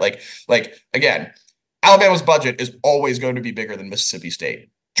campus, right? Like again, Alabama's budget is always going to be bigger than Mississippi State.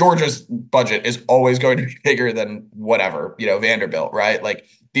 Georgia's budget is always going to be bigger than whatever, Vanderbilt, right? Like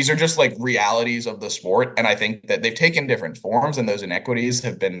these are just like realities of the sport. And I think that they've taken different forms and those inequities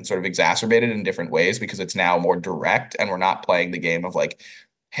have been sort of exacerbated in different ways because it's now more direct and we're not playing the game of like,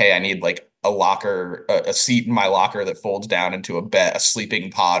 hey, I need like a locker, a seat in my locker that folds down into a bed, a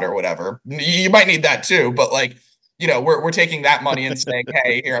sleeping pod or whatever. You might need that too, but like, we're taking that money and saying,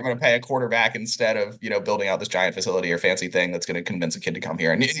 hey, here, I'm going to pay a quarterback instead of, building out this giant facility or fancy thing that's going to convince a kid to come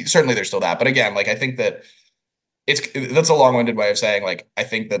here. And certainly there's still that. But again, like, I think that that's a long-winded way of saying, like, I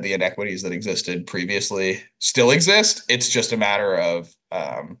think that the inequities that existed previously still exist. It's just a matter of,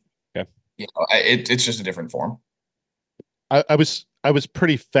 it's just a different form. I was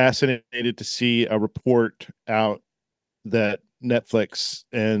pretty fascinated to see a report out that Netflix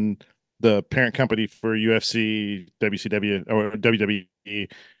and the parent company for UFC, WCW, or WWE,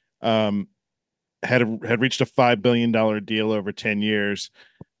 had reached a $5 billion deal over 10 years,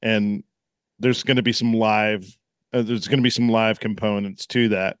 and there's going to be some live components to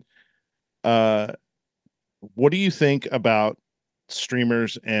that. What do you think about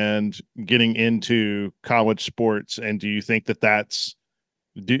streamers and getting into college sports? And do you think that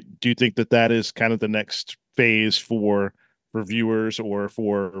do you think that is kind of the next phase for viewers or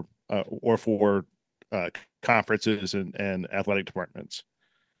for conferences and athletic departments?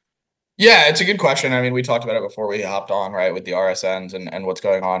 Yeah, it's a good question. I mean, we talked about it before we hopped on, right, with the RSNs and what's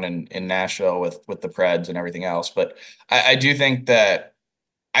going on in Nashville with the Preds and everything else. But I do think that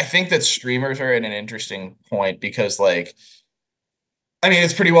streamers are in an interesting point because, like, I mean,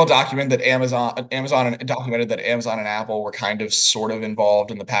 it's pretty well documented that Amazon documented that Amazon and Apple were kind of sort of involved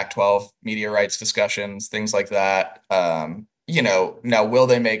in the Pac-12 media rights discussions, things like that. Now will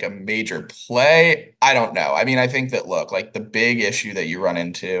they make a major play? I don't know. I mean, I think that, look, like the big issue that you run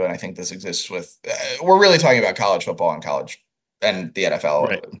into, and I think this exists with, we're really talking about college football and college and the NFL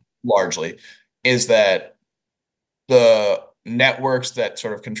Right. largely, is that the networks that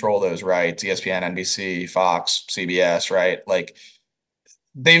sort of control those rights, ESPN, NBC, Fox, CBS, right? Like,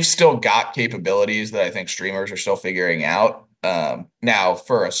 they've still got capabilities that I think streamers are still figuring out. Now,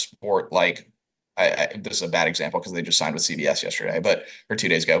 for a sport like, this is a bad example because they just signed with CBS yesterday, or 2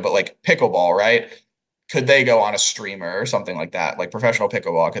 days ago, but like pickleball, right? Could they go on a streamer or something like that? Like professional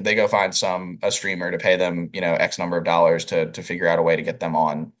pickleball, could they go find a streamer to pay them, X number of dollars to figure out a way to get them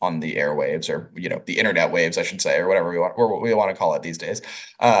on the airwaves or, the internet waves, I should say, or whatever we want to call it these days.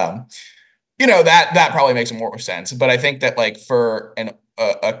 That probably makes more sense. But I think that, like, for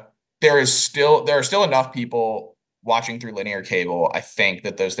there are still enough people watching through linear cable. I think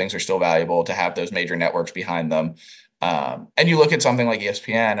that those things are still valuable to have those major networks behind them. And you look at something like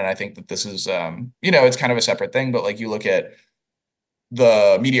ESPN, and I think that this is, it's kind of a separate thing, but like you look at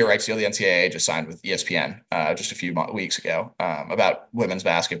the media rights deal the NCAA just signed with ESPN just a few weeks ago about women's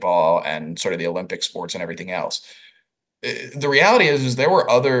basketball and sort of the Olympic sports and everything else. The reality is there were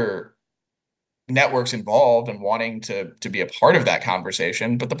other networks involved and wanting to be a part of that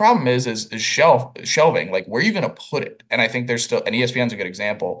conversation. But the problem is shelving, like where are you going to put it? And I think there's still, and ESPN's a good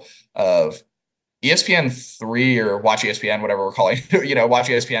example of ESPN3 or Watch ESPN, whatever we're calling it, Watch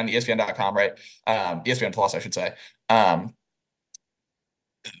ESPN, ESPN.com, right? ESPN Plus, I should say. That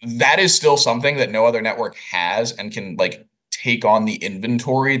is still something that no other network has and can like take on the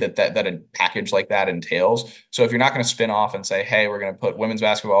inventory that a package like that entails. So if you're not going to spin off and say, hey, we're going to put women's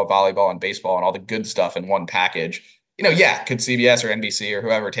basketball, volleyball, and baseball and all the good stuff in one package, could CBS or NBC or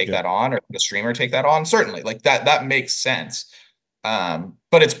whoever take that on, or the streamer take that on? Certainly, like that makes sense.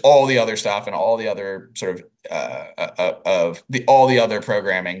 But it's all the other stuff and all the other sort of all the other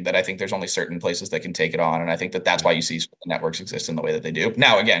programming that I think there's only certain places that can take it on. And I think that's why you see networks exist in the way that they do.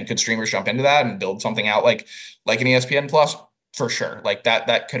 Now, again, could streamers jump into that and build something out like an ESPN Plus? For sure. Like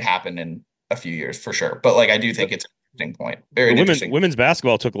that could happen in a few years for sure. But like, I do think it's an interesting point. Very interesting. Women's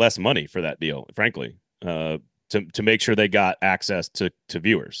basketball took less money for that deal, frankly. to make sure they got access to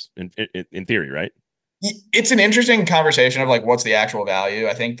viewers in theory, right? It's an interesting conversation of like what's the actual value.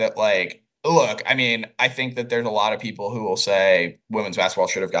 I think that like look, I mean, I think that there's a lot of people who will say women's basketball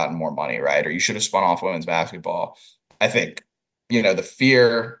should have gotten more money, right? Or you should have spun off women's basketball. I think, the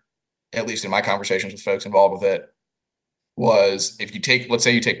fear, at least in my conversations with folks involved with it, was if you take, let's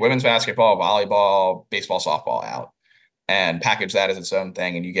say you take women's basketball, volleyball, baseball, softball out and package that as its own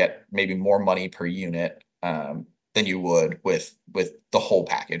thing, and you get maybe more money per unit than you would with the whole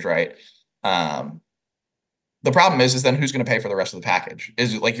package, right? The problem is then who's going to pay for the rest of the package?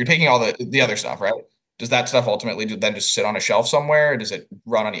 Is it like you're taking all the other stuff, right? Does that stuff ultimately then just sit on a shelf somewhere? Does it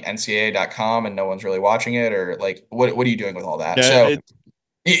run on the NCAA.com and no one's really watching it? Or like what are you doing with all that? Yeah, So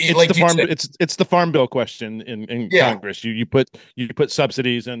it's like the you farm said, it's the farm bill question in yeah, Congress. You put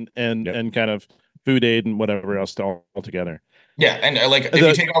subsidies and kind of food aid and whatever else all together. yeah. And like if you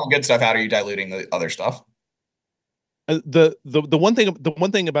The take all the good stuff out, are you diluting the other stuff? the one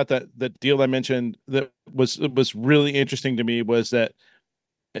thing about that deal I mentioned that was really interesting to me was that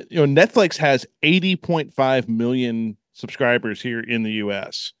Netflix has 80.5 million subscribers here in the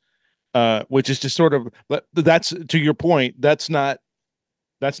US, which is just sort of, that's to your point, that's not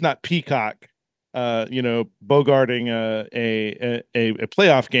Peacock bogarting a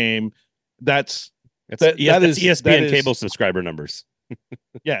playoff game. That's That's that is ESPN cable subscriber numbers.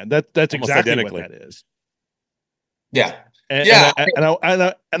 Yeah, that's Almost exactly identically. what that is. Yeah. And Yeah.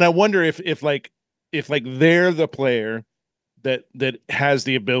 I wonder if like they're the player that has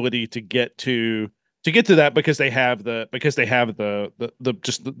the ability to get to that because they have the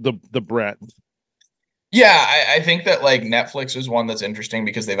just the breadth. Yeah, I think that like Netflix is one that's interesting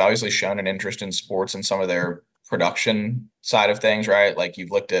because they've obviously shown an interest in sports and some of their production side of things, right? Like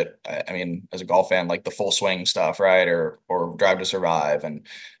you've looked at, I mean, as a golf fan, like the Full Swing stuff, right? Or Drive to Survive and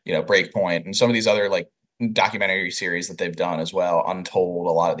Breakpoint and some of these other like documentary series that they've done as well. Untold,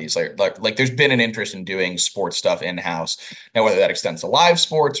 a lot of these like there's been an interest in doing sports stuff in house. Now whether that extends to live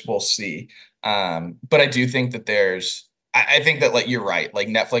sports, we'll see. But I do think that I think that like you're right. Like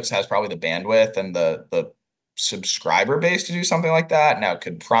Netflix has probably the bandwidth and the subscriber base to do something like that. Now,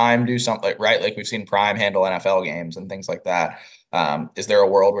 could Prime do something right? Like we've seen Prime handle NFL games and things like that. Is there a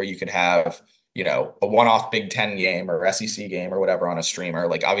world where you could have, a one-off Big Ten game or SEC game or whatever on a streamer?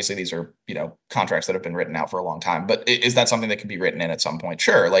 Like obviously these are, contracts that have been written out for a long time, but is that something that could be written in at some point?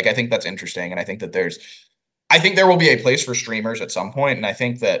 Sure. Like I think that's interesting. And I think that I think there will be a place for streamers at some point. And I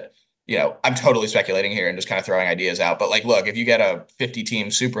think that, I'm totally speculating here and just kind of throwing ideas out. But like, look, if you get a 50-team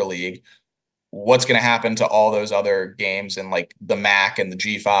Super League, what's going to happen to all those other games and like the MAC and the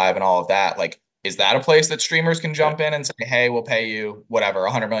G5 and all of that? Like, is that a place that streamers can jump in and say, hey, we'll pay you whatever,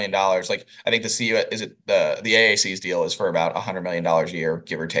 $100 million? Like, I think the AAC's deal is for about $100 million a year,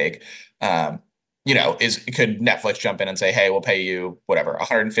 give or take. Could Netflix jump in and say, hey, we'll pay you whatever,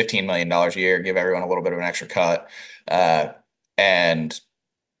 $115 million a year, give everyone a little bit of an extra cut, and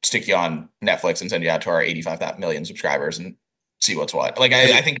stick you on Netflix and send you out to our 85 million subscribers and see what's what. Like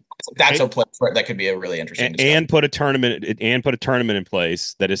I think that's a place where that could be a really interesting discussion. And put a tournament in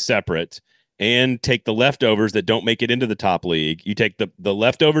place that is separate and take the leftovers that don't make it into the top league. You take the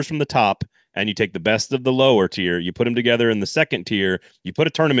leftovers from the top and you take the best of the lower tier, you put them together in the second tier, you put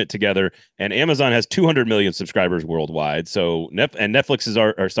a tournament together, and Amazon has 200 million subscribers worldwide. So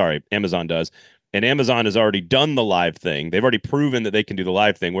Netflix Amazon does. And Amazon has already done the live thing. They've already proven that they can do the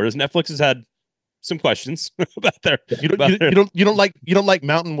live thing, whereas Netflix has had some questions about their. You don't like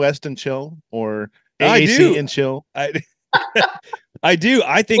Mountain West and Chill or AAC and Chill. I do.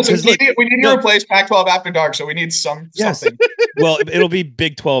 I think we need to replace Pac-12 After Dark, so we need something. Well, it'll be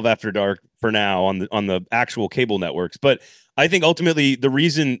Big 12 After Dark for now on the actual cable networks. But I think ultimately the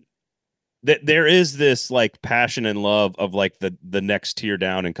reason that there is this like passion and love of like the next tier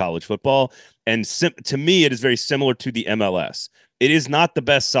down in college football, and to me it is very similar to the MLS. It is not the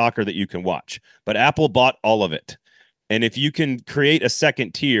best soccer that you can watch, but Apple bought all of it. And if you can create a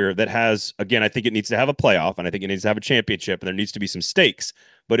second tier that has, again, I think it needs to have a playoff and I think it needs to have a championship and there needs to be some stakes.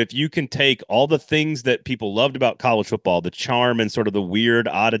 But if you can take all the things that people loved about college football, the charm and sort of the weird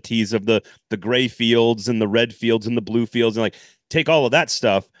oddities of the gray fields and the red fields and the blue fields, and like take all of that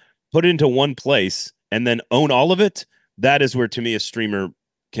stuff, put it into one place and then own all of it, that is where to me a streamer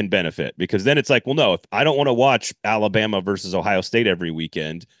can benefit. Because then it's like, well, no, if I don't want to watch Alabama versus Ohio State every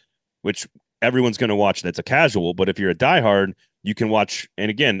weekend, which everyone's going to watch, that's a casual, but if you're a diehard, you can watch. And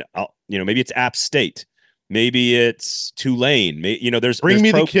again, maybe it's App State, maybe it's Tulane, there's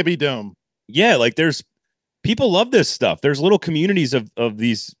the Kibby Dome. Yeah, like there's people love this stuff. There's little communities of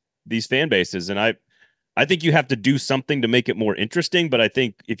these fan bases, and I think you have to do something to make it more interesting. But I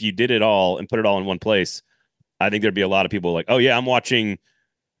think if you did it all and put it all in one place, I think there'd be a lot of people like, oh yeah, I'm watching,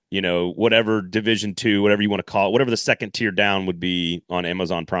 whatever Division 2, whatever you want to call it, whatever the second tier down would be on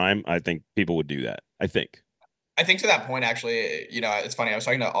Amazon Prime. I think people would do that. I think. I think to that point, actually, it's funny. I was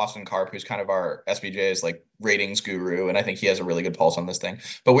talking to Austin Karp, who's kind of our SBJ's like ratings guru, and I think he has a really good pulse on this thing.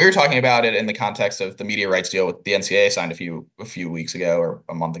 But we were talking about it in the context of the media rights deal with the NCAA signed a few weeks ago or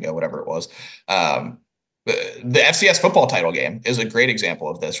a month ago, whatever it was. The FCS football title game is a great example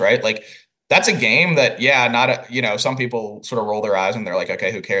of this, right? Like that's a game that, yeah, some people sort of roll their eyes and they're like,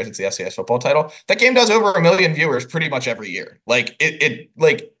 okay, who cares? It's the FCS football title. That game does over 1 million viewers pretty much every year. Like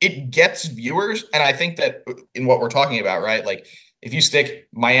it gets viewers. And I think that in what we're talking about, right? Like if you stick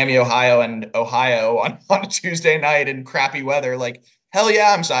Miami, Ohio and Ohio on a Tuesday night in crappy weather, like hell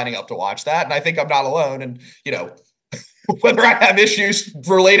yeah, I'm signing up to watch that. And I think I'm not alone. And, whether I have issues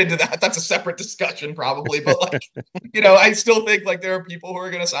related to that, that's a separate discussion probably. But like, I still think like there are people who are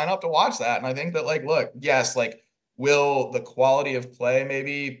going to sign up to watch that. And I think that like, look, yes, like will the quality of play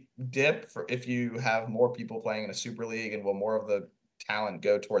maybe dip for if you have more people playing in a super league, and will more of the talent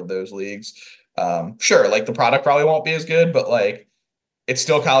go toward those leagues? Sure. Like the product probably won't be as good, but like it's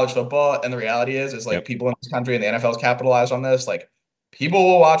still college football. And the reality is like people in this country and the NFL's capitalized on this. Like people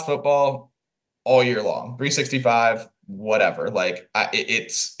will watch football all year long, 365, whatever. Like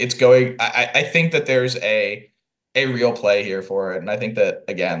it's going. I think that there's a real play here for it, and I think that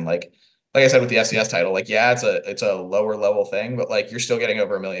again, like I said with the FCS title, like yeah, it's a lower level thing, but like you're still getting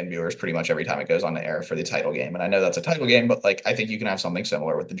over 1 million viewers pretty much every time it goes on the air for the title game. And I know that's a title game, but like I think you can have something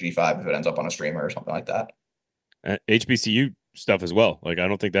similar with the G5 if it ends up on a streamer or something like that. HBCU stuff as well. Like I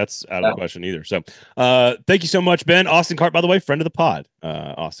don't think that's out of the question either. So thank you so much, Ben. Austin Karp, by the way, friend of the pod.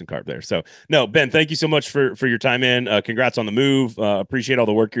 Austin Karp there. So no, Ben, thank you so much for your time in. Congrats on the move. Appreciate all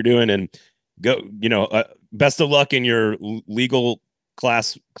the work you're doing, and go, best of luck in your legal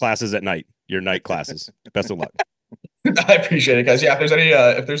classes at night, your night classes. Best of luck. I appreciate it, guys. Yeah,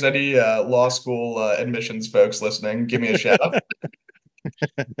 if there's any law school admissions folks listening, give me a shout.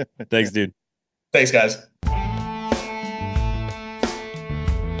 Thanks, dude. Thanks, guys.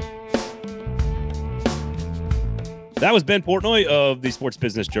 That was Ben Portnoy of the Sports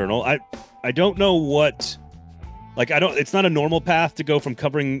Business Journal. I don't know what, it's not a normal path to go from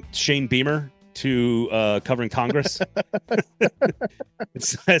covering Shane Beamer to covering Congress.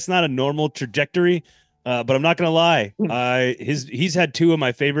 It's not a normal trajectory, but I'm not going to lie. He's had two of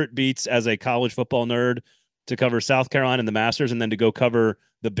my favorite beats as a college football nerd, to cover South Carolina and the Masters, and then to go cover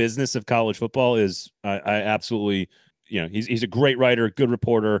the business of college football is I absolutely, he's a great writer, good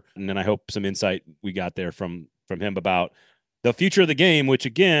reporter, and then I hope some insight we got there from him about the future of the game, which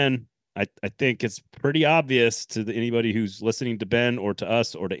again, I think it's pretty obvious to anybody who's listening to Ben or to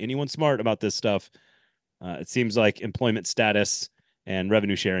us or to anyone smart about this stuff. It seems like employment status and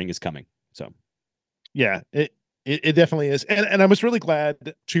revenue sharing is coming. So, yeah, it definitely is. And I was really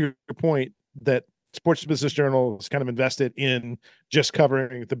glad, to your point, that Sports Business Journal is kind of invested in just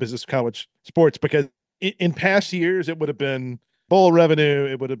covering the business of college sports, because in past years, it would have been bowl revenue,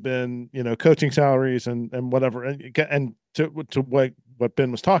 it would have been, coaching salaries and whatever. And to what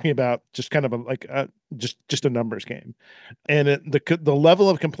Ben was talking about, just kind of just a numbers game. And the level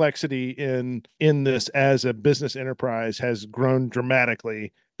of complexity in this as a business enterprise has grown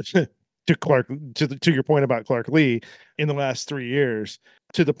dramatically to your point about Clark Lee in the last 3 years,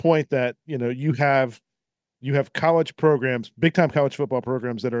 to the point that, you have college programs, big time college football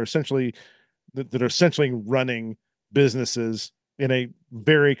programs that are essentially running businesses in a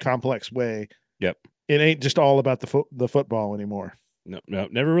very complex way. Yep. It ain't just all about the football anymore. No,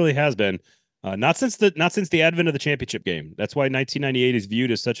 never really has been. Not since the advent of the championship game. That's why 1998 is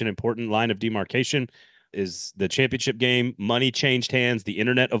viewed as such an important line of demarcation. Is the championship game. Money changed hands. The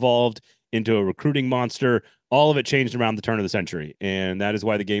internet evolved into a recruiting monster. All of it changed around the turn of the century, and that is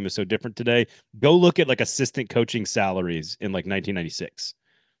why the game is so different today. Go look at like assistant coaching salaries in like 1996.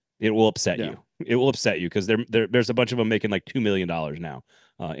 It will upset you. It will upset you, because there's a bunch of them making like $2 million now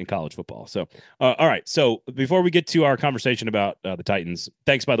in college football. So, all right. So before we get to our conversation about the Titans,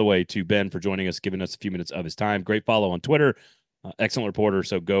 thanks, by the way, to Ben for joining us, giving us a few minutes of his time. Great follow on Twitter. Excellent reporter.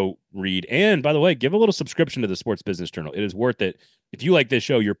 So go read. And by the way, give a little subscription to the Sports Business Journal. It is worth it. If you like this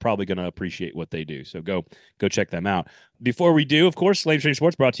show, you're probably going to appreciate what they do. So go check them out. Before we do, of course, Slave Street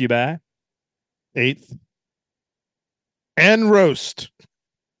Sports brought to you by 8th and Roast.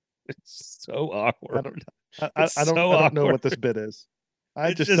 It's so awkward. I don't know what this bit is.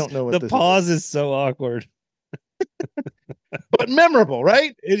 I just don't know what the pause is so awkward. But memorable,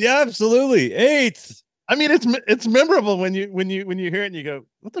 right? Yeah, absolutely. 8th. I mean, it's memorable when you hear it and you go,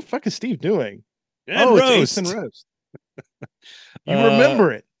 "What the fuck is Steve doing?" And roast. It's 8th and Roast. You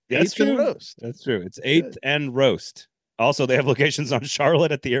remember it. That's Eighth and true. Roast. That's true. It's That's 8th good. and Roast. Also, they have locations on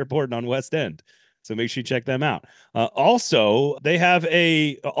Charlotte at the airport and on West End. So make sure you check them out. Also, they have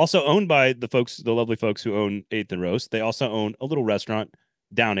also owned by the lovely folks who own 8th and Roast. They also own a little restaurant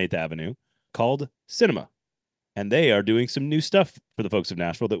down 8th Avenue called Cinema. And they are doing some new stuff for the folks of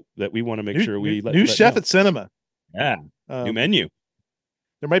Nashville that we want to make sure we new let chef know. at Cinema. Yeah. New menu.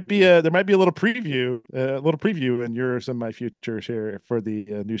 There might be a little preview in yours and my futures here for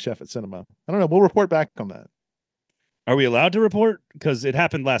the new chef at Cinema. I don't know. We'll report back on that. Are we allowed to report? Because it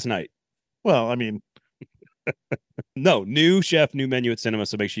happened last night. Well, I mean, no, new chef, new menu at Cinema.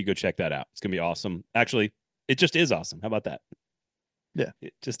 So make sure you go check that out. It's gonna be awesome. Actually, it just is awesome. How about that? Yeah,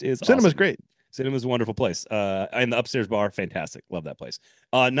 it just is. Cinema's awesome. great. Cinema's a wonderful place. And the upstairs bar, fantastic. Love that place.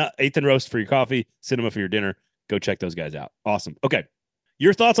 Not 8th and Roast for your coffee, Cinema for your dinner. Go check those guys out. Awesome. Okay.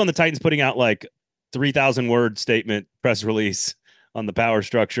 Your thoughts on the Titans putting out like 3,000 word statement press release on the power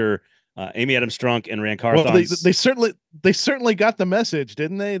structure. Amy Adams Strunk and Rand Carthon. Well, they certainly got the message,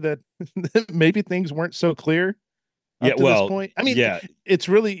 didn't they? That maybe things weren't so clear up to this point. I mean, it's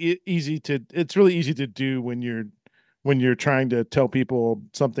really easy to do when you're trying to tell people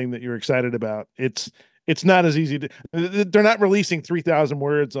something that you're excited about. It's not as easy to. They're not releasing 3,000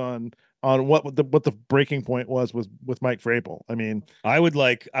 words on what the breaking point was with Mike Vrabel. I mean, I would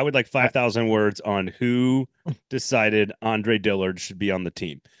like 5,000 words on who decided Andre Dillard should be on the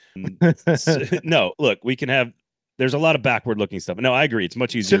team. No, look, there's a lot of backward looking stuff. No, I agree. It's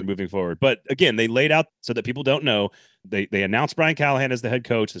much easier moving forward. But again, they laid out so that people don't know. They announced Brian Callahan as the head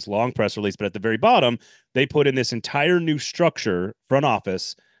coach, this long press release, but at the very bottom, they put in this entire new structure, front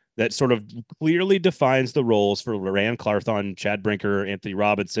office, that sort of clearly defines the roles for Rand Carthon, Chad Brinker, Anthony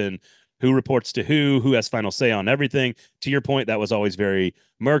Robinson, who reports to who has final say on everything. To your point, that was always very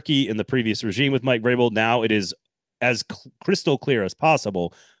murky in the previous regime with Mike Vrabel. Now it is as crystal clear as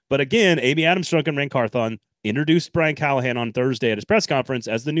possible. But again, Amy Adams Strunk and Rand Carthon introduced Brian Callahan on Thursday at his press conference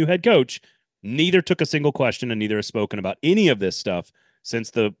as the new head coach. Neither took a single question and neither has spoken about any of this stuff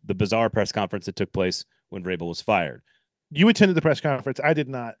since the bizarre press conference that took place when Vrabel was fired. You attended the press conference. I did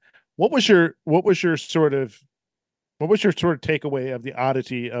not. What was your sort of takeaway of the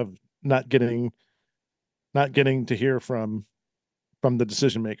oddity of not getting to hear from the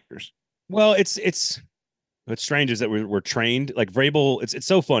decision makers? Well, what's strange is that we're trained like Vrabel. It's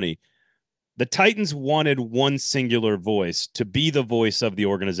so funny. The Titans wanted one singular voice to be the voice of the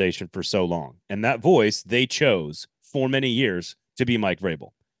organization for so long, and that voice they chose for many years to be Mike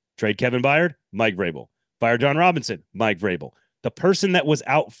Vrabel. Trade Kevin Byard, Mike Vrabel. Fire John Robinson, Mike Vrabel. The person that was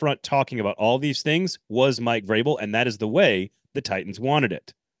out front talking about all these things was Mike Vrabel, and that is the way the Titans wanted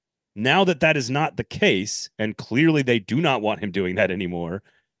it. Now that is not the case, and clearly they do not want him doing that anymore,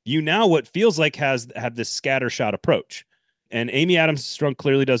 you now what feels like have this scattershot approach. And Amy Adams Strunk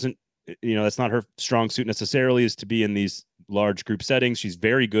clearly doesn't, that's not her strong suit necessarily, is to be in these large group settings. She's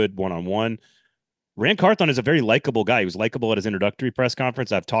very good one-on-one. Rand Carthon is a very likable guy. He was likable at his introductory press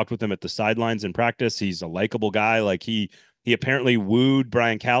conference. I've talked with him at the sidelines in practice. He's a likable guy. Like he apparently wooed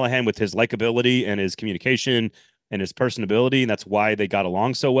Brian Callahan with his likability and his communication and his personability, and that's why they got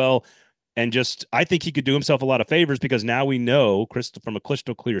along so well. And I think he could do himself a lot of favors because now we know, from a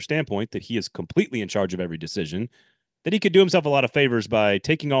crystal clear standpoint, that he is completely in charge of every decision, that he could do himself a lot of favors by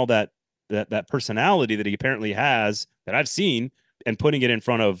taking all that personality that he apparently has, that I've seen, and putting it in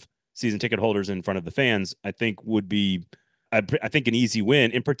front of season ticket holders, in front of the fans. I think would be, I think, an easy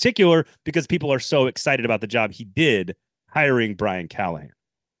win, in particular because people are so excited about the job he did hiring Brian Callahan.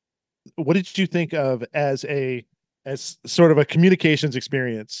 What did you think of as sort of a communications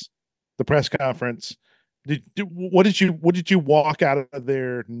experience, the press conference? What did you walk out of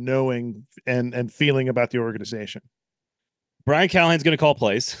there knowing and feeling about the organization? Brian Callahan's going to call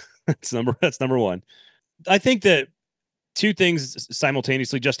plays. That's number one. I think that two things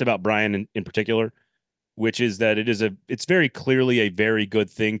simultaneously just about Brian in particular, which is that it's very clearly a very good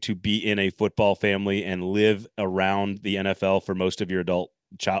thing to be in a football family and live around the NFL for most of your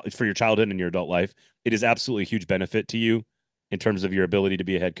childhood and your adult life. It is absolutely a huge benefit to you in terms of your ability to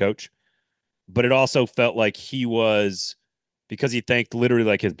be a head coach. But it also felt like because he thanked literally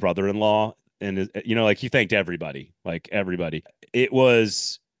like his brother-in-law and like he thanked everybody. It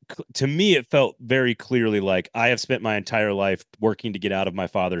was, to me, it felt very clearly like I have spent my entire life working to get out of my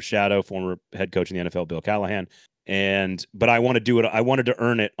father's shadow, former head coach in the NFL, Bill Callahan. But I want to do it. I wanted to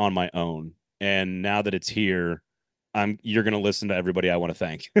earn it on my own. And now that it's here, you're going to listen to everybody I want to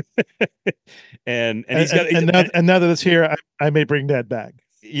thank. and now that it's here, I may bring Ned back.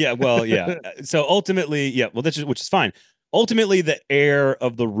 Yeah. Well, yeah. So ultimately, yeah, well, which is fine. Ultimately, the air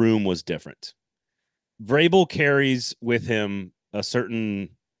of the room was different. Vrabel carries with him a certain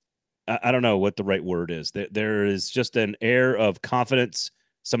I don't know what the right word is. There is just an air of confidence.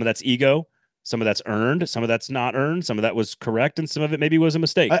 Some of that's ego, some of that's earned, some of that's not earned, some of that was correct, and some of it maybe was a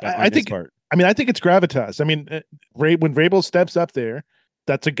mistake I on his think. part. I mean, I think it's gravitas. I mean, when Vrabel steps up there,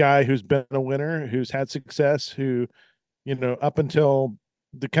 that's a guy who's been a winner, who's had success, who, up until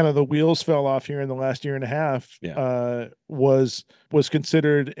the kind of the wheels fell off here in the last year and a half, Yeah. Was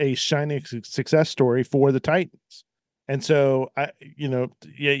considered a shining success story for the Titans. And so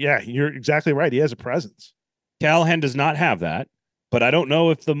yeah, you're exactly right. He has a presence. Callahan does not have that, but I don't know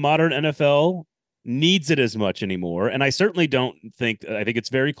if the modern NFL needs it as much anymore. And I certainly don't think, I think it's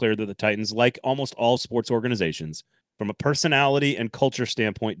very clear that the Titans, like almost all sports organizations, from a personality and culture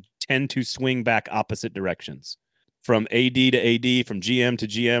standpoint, tend to swing back opposite directions from AD to AD, from GM to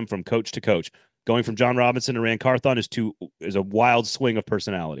GM, from coach to coach. Going from John Robinson to Rand Carthon is a wild swing of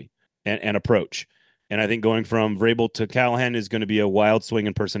personality and approach. And I think going from Vrabel to Callahan is going to be a wild swing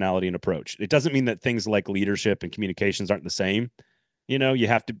in personality and approach. It doesn't mean that things like leadership and communications aren't the same. You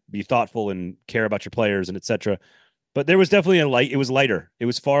have to be thoughtful and care about your players and etc. But there was definitely it was lighter. It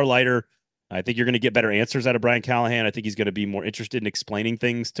was far lighter. I think you're going to get better answers out of Brian Callahan. I think he's going to be more interested in explaining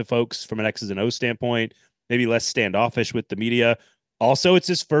things to folks from an X's and O's standpoint, maybe less standoffish with the media. Also, it's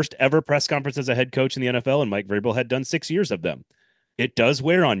his first ever press conference as a head coach in the NFL, and Mike Vrabel had done 6 years of them. It does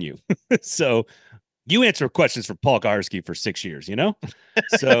wear on you. So you answer questions for Paul Garski for 6 years,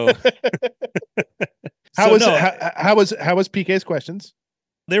 So how was PK's questions?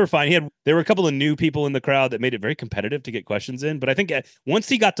 They were fine. There were a couple of new people in the crowd that made it very competitive to get questions in. But I think once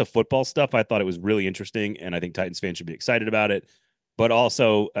he got to football stuff, I thought it was really interesting, and I think Titans fans should be excited about it. But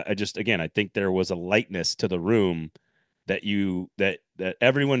also, I think there was a lightness to the room that that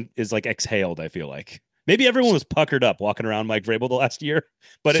everyone is like exhaled. I feel like maybe everyone was puckered up walking around Mike Vrabel the last year.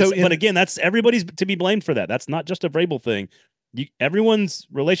 But but again, that's everybody's to be blamed for that. That's not just a Vrabel thing. Everyone's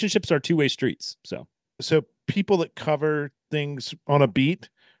relationships are two-way streets. So people that cover things on a beat,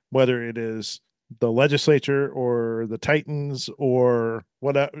 whether it is the legislature or the Titans or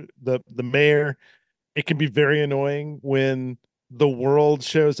whatever, the mayor, it can be very annoying when the world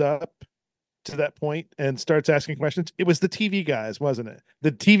shows up to that point and starts asking questions. It was the TV guys, wasn't it?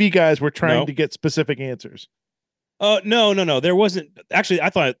 The TV guys were trying to get specific answers. No. There wasn't actually. I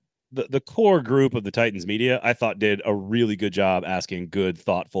thought the core group of the Titans media, I thought, did a really good job asking good,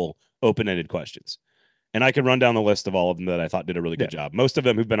 thoughtful, open-ended questions. And I can run down the list of all of them that I thought did a really good job. Most of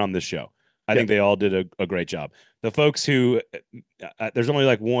them who've been on this show. I think they all did a great job. The folks who there's only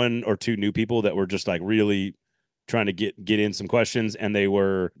like one or two new people that were just like really trying to get in some questions, and they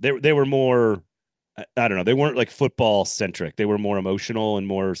were more, I don't know, they weren't like football centric. They were more emotional and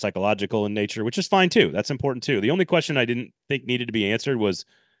more psychological in nature, which is fine too. That's important too. The only question I didn't think needed to be answered was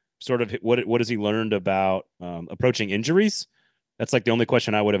sort of what has he learned about approaching injuries. That's like the only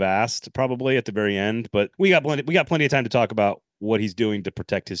question I would have asked probably at the very end. But we got plenty of time to talk about what he's doing to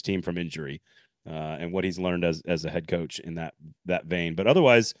protect his team from injury and what he's learned as a head coach in that vein. But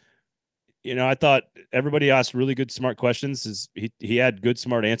otherwise, I thought everybody asked really good, smart questions. He had good,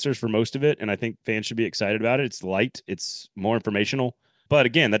 smart answers for most of it, and I think fans should be excited about it. It's light, it's more informational, but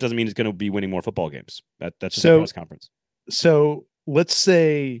again, that doesn't mean he's going to be winning more football games. That's just a press conference. So let's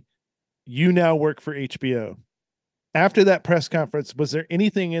say you now work for HBO. After that press conference, was there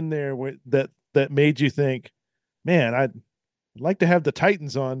anything in there that made you think, man, I'd like to have the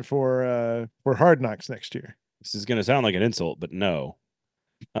Titans on for Hard Knocks next year? This is going to sound like an insult, but no.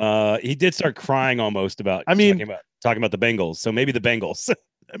 He did start crying almost about talking about the Bengals. So maybe the Bengals.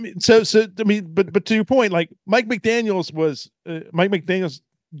 But to your point, like Mike McDaniels was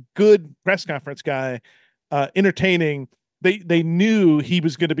good press conference guy, entertaining. They knew he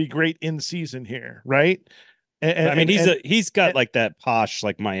was going to be great in season here, right? He's got like that posh,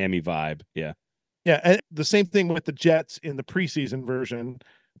 like Miami vibe. Yeah. Yeah. And the same thing with the Jets in the preseason version,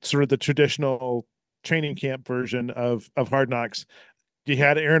 sort of the traditional training camp version of Hard Knocks. You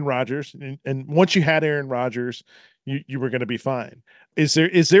had Aaron Rodgers, and once you had Aaron Rodgers, you were going to be fine. Is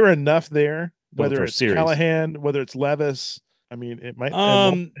there enough there, whether it's Callahan, whether it's Levis? I mean, it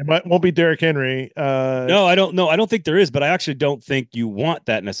won't be Derrick Henry. No, I don't know. I don't think there is, but I actually don't think you want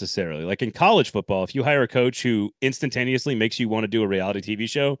that necessarily. Like in college football, if you hire a coach who instantaneously makes you want to do a reality TV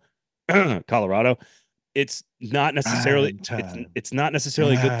show, Colorado, it's not necessarily it's not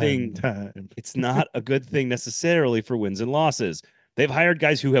necessarily a good thing. It's not a good thing necessarily for wins and losses. They've hired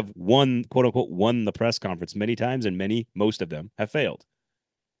guys who have won, quote unquote, won the press conference many times, and most of them have failed.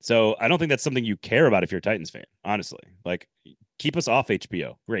 So I don't think that's something you care about if you're a Titans fan, honestly. Like, keep us off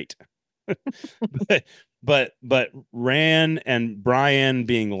HBO. Great. but Ran and Brian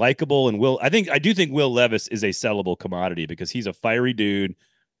being likable, and I do think Will Levis is a sellable commodity because he's a fiery dude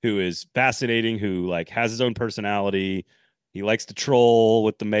who is fascinating, who like has his own personality. He likes to troll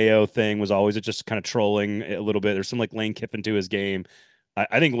with the Mayo thing, was always just kind of trolling a little bit. There's some like Lane Kiffin to his game.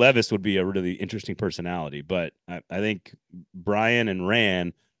 I think Levis would be a really interesting personality, but I think Brian and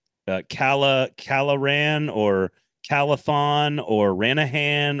Ran, Callahan or Calathon or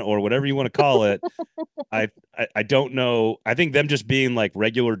Ranahan or whatever you want to call it. I don't know. I think them just being like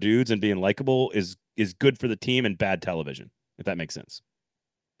regular dudes and being likable is good for the team and bad television, if that makes sense.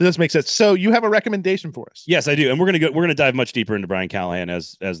 This makes sense. So you have a recommendation for us? Yes, I do, and we're gonna dive much deeper into Brian Callahan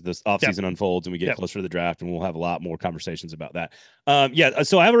as this offseason unfolds and we get closer to the draft, and we'll have a lot more conversations about that.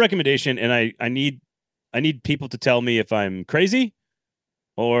 So I have a recommendation, and I need people to tell me if I'm crazy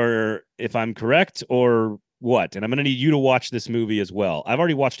or if I'm correct or what, and I'm gonna need you to watch this movie as well. I've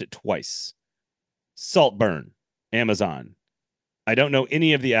already watched it twice. Saltburn, Amazon. I don't know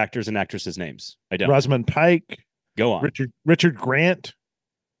any of the actors and actresses' names. I don't. Rosamund Pike. Go on. Richard Grant.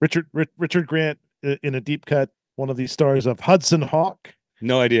 Richard Grant in a deep cut. One of these stars of Hudson Hawk.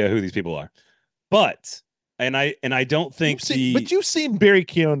 No idea who these people are, but I don't think but you've seen Barry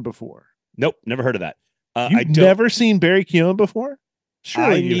Keoghan before. Nope, never heard of that. You've never seen Barry Keoghan before?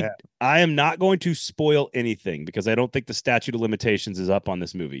 Surely you have. I am not going to spoil anything because I don't think the statute of limitations is up on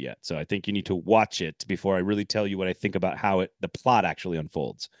this movie yet. So I think you need to watch it before I really tell you what I think about how the plot actually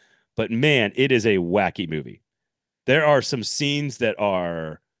unfolds. But man, it is a wacky movie. There are some scenes that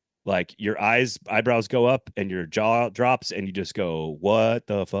are like your eyebrows go up and your jaw drops and you just go, what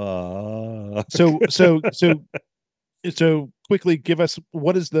the fuck? So quickly give us,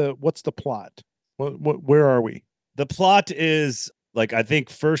 what's the plot? Where are we? The plot is like, I think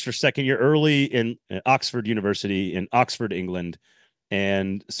first or second year, early in Oxford University in Oxford, England.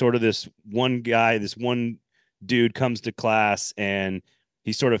 And sort of this one dude comes to class and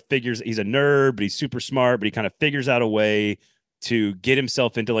he sort of figures, he's a nerd, but he's super smart, but he kind of figures out a way to get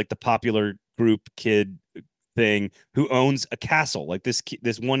himself into like the popular group kid thing who owns a castle. Like this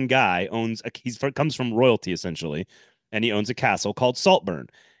one guy comes from royalty essentially, and he owns a castle called Saltburn.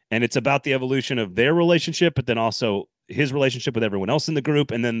 And it's about the evolution of their relationship, but then also his relationship with everyone else in the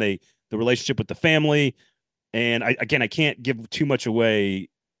group, and then the relationship with the family. And I can't give too much away,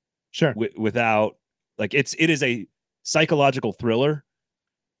 sure, without like it is a psychological thriller,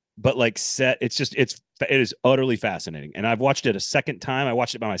 but like it is utterly fascinating. And I've watched it a second time. I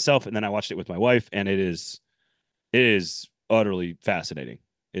watched it by myself, and then I watched it with my wife, and it is utterly fascinating.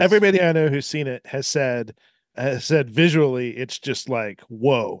 Everybody I know who's seen it has said visually it's just like,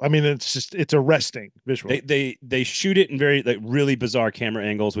 whoa. I mean, it's arresting visually. They shoot it in very like really bizarre camera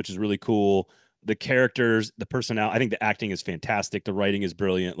angles, which is really cool. The characters, the personality, I think the acting is fantastic. The writing is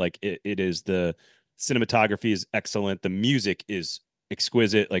brilliant. Like it is, the cinematography is excellent. The music is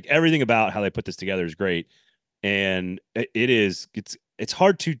exquisite. Like everything about how they put this together is great. And it's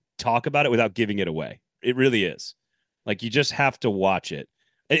hard to talk about it without giving it away. It really is. Like you just have to watch it.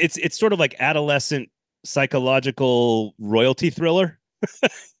 It's sort of like adolescent psychological royalty thriller.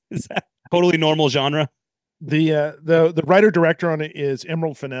 Is that totally normal genre? The writer director on it is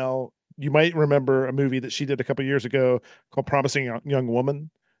Emerald Fennell. You might remember a movie that she did a couple years ago called Promising Young Woman.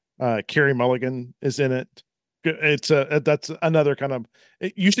 Carey Mulligan is in it. It's that's another kind of,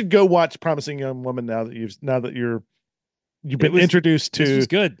 you should go watch Promising Young Woman now that you've been introduced to. This was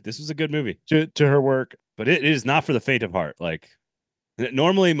good. This was a good movie to her work, but it is not for the faint of heart. Like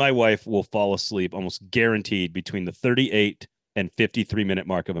normally my wife will fall asleep almost guaranteed between the 38 and 53-minute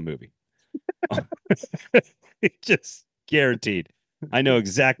mark of a movie. Just guaranteed. I know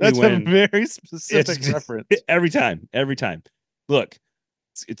exactly That's when. a very specific reference. Every time. Look,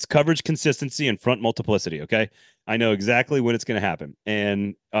 it's coverage consistency and front multiplicity. Okay, I know exactly when it's going to happen,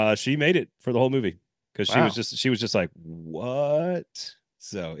 and she made it for the whole movie because she was just like, what?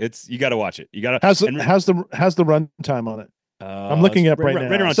 So you got to watch it. You got to. How's the run time on it? I'm looking up right now.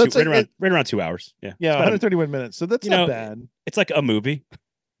 Right around 2 hours. Yeah. Yeah, 131 minutes. So that's not bad. It's like a movie.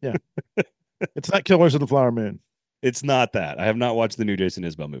 Yeah. It's not Killers of the Flower Moon. It's not that. I have not watched the new Jason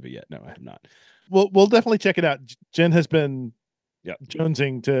Isbell movie yet. No, I have not. We'll definitely check it out. Jen has been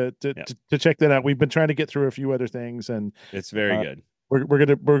jonesing to check that out. We've been trying to get through a few other things, and it's very good. We're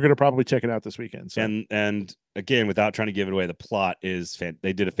gonna probably check it out this weekend. So. And again, without trying to give it away, the plot is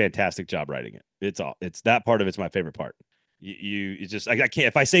they did a fantastic job writing it. It's that part of it's my favorite part. You just I can't,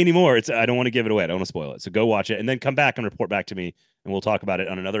 if I say any more, I don't want to give it away. I don't want to spoil it. So go watch it and then come back and report back to me, and we'll talk about it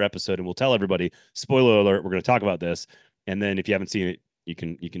on another episode, and we'll tell everybody, spoiler alert, we're going to talk about this. And then if you haven't seen it, you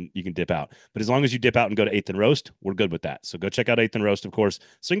can dip out. But as long as you dip out and go to 8th and Roast, we're good with that. So go check out 8th and Roast, of course.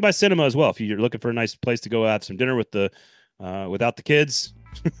 Swing by Cinema as well if you're looking for a nice place to go have some dinner with without the kids.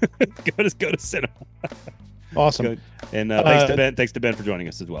 go to Cinema. Awesome. Good. And thanks to Ben for joining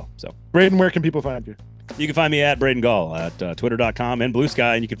us as well. So, Braden, where can people find you? You can find me at Braden Gall at twitter.com and Blue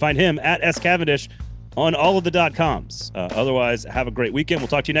Sky, and you can find him at SCavendish on all of the .coms. Otherwise, have a great weekend. We'll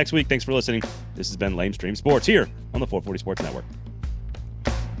talk to you next week. Thanks for listening. This has been Lamestream Sports here on the 440 Sports Network.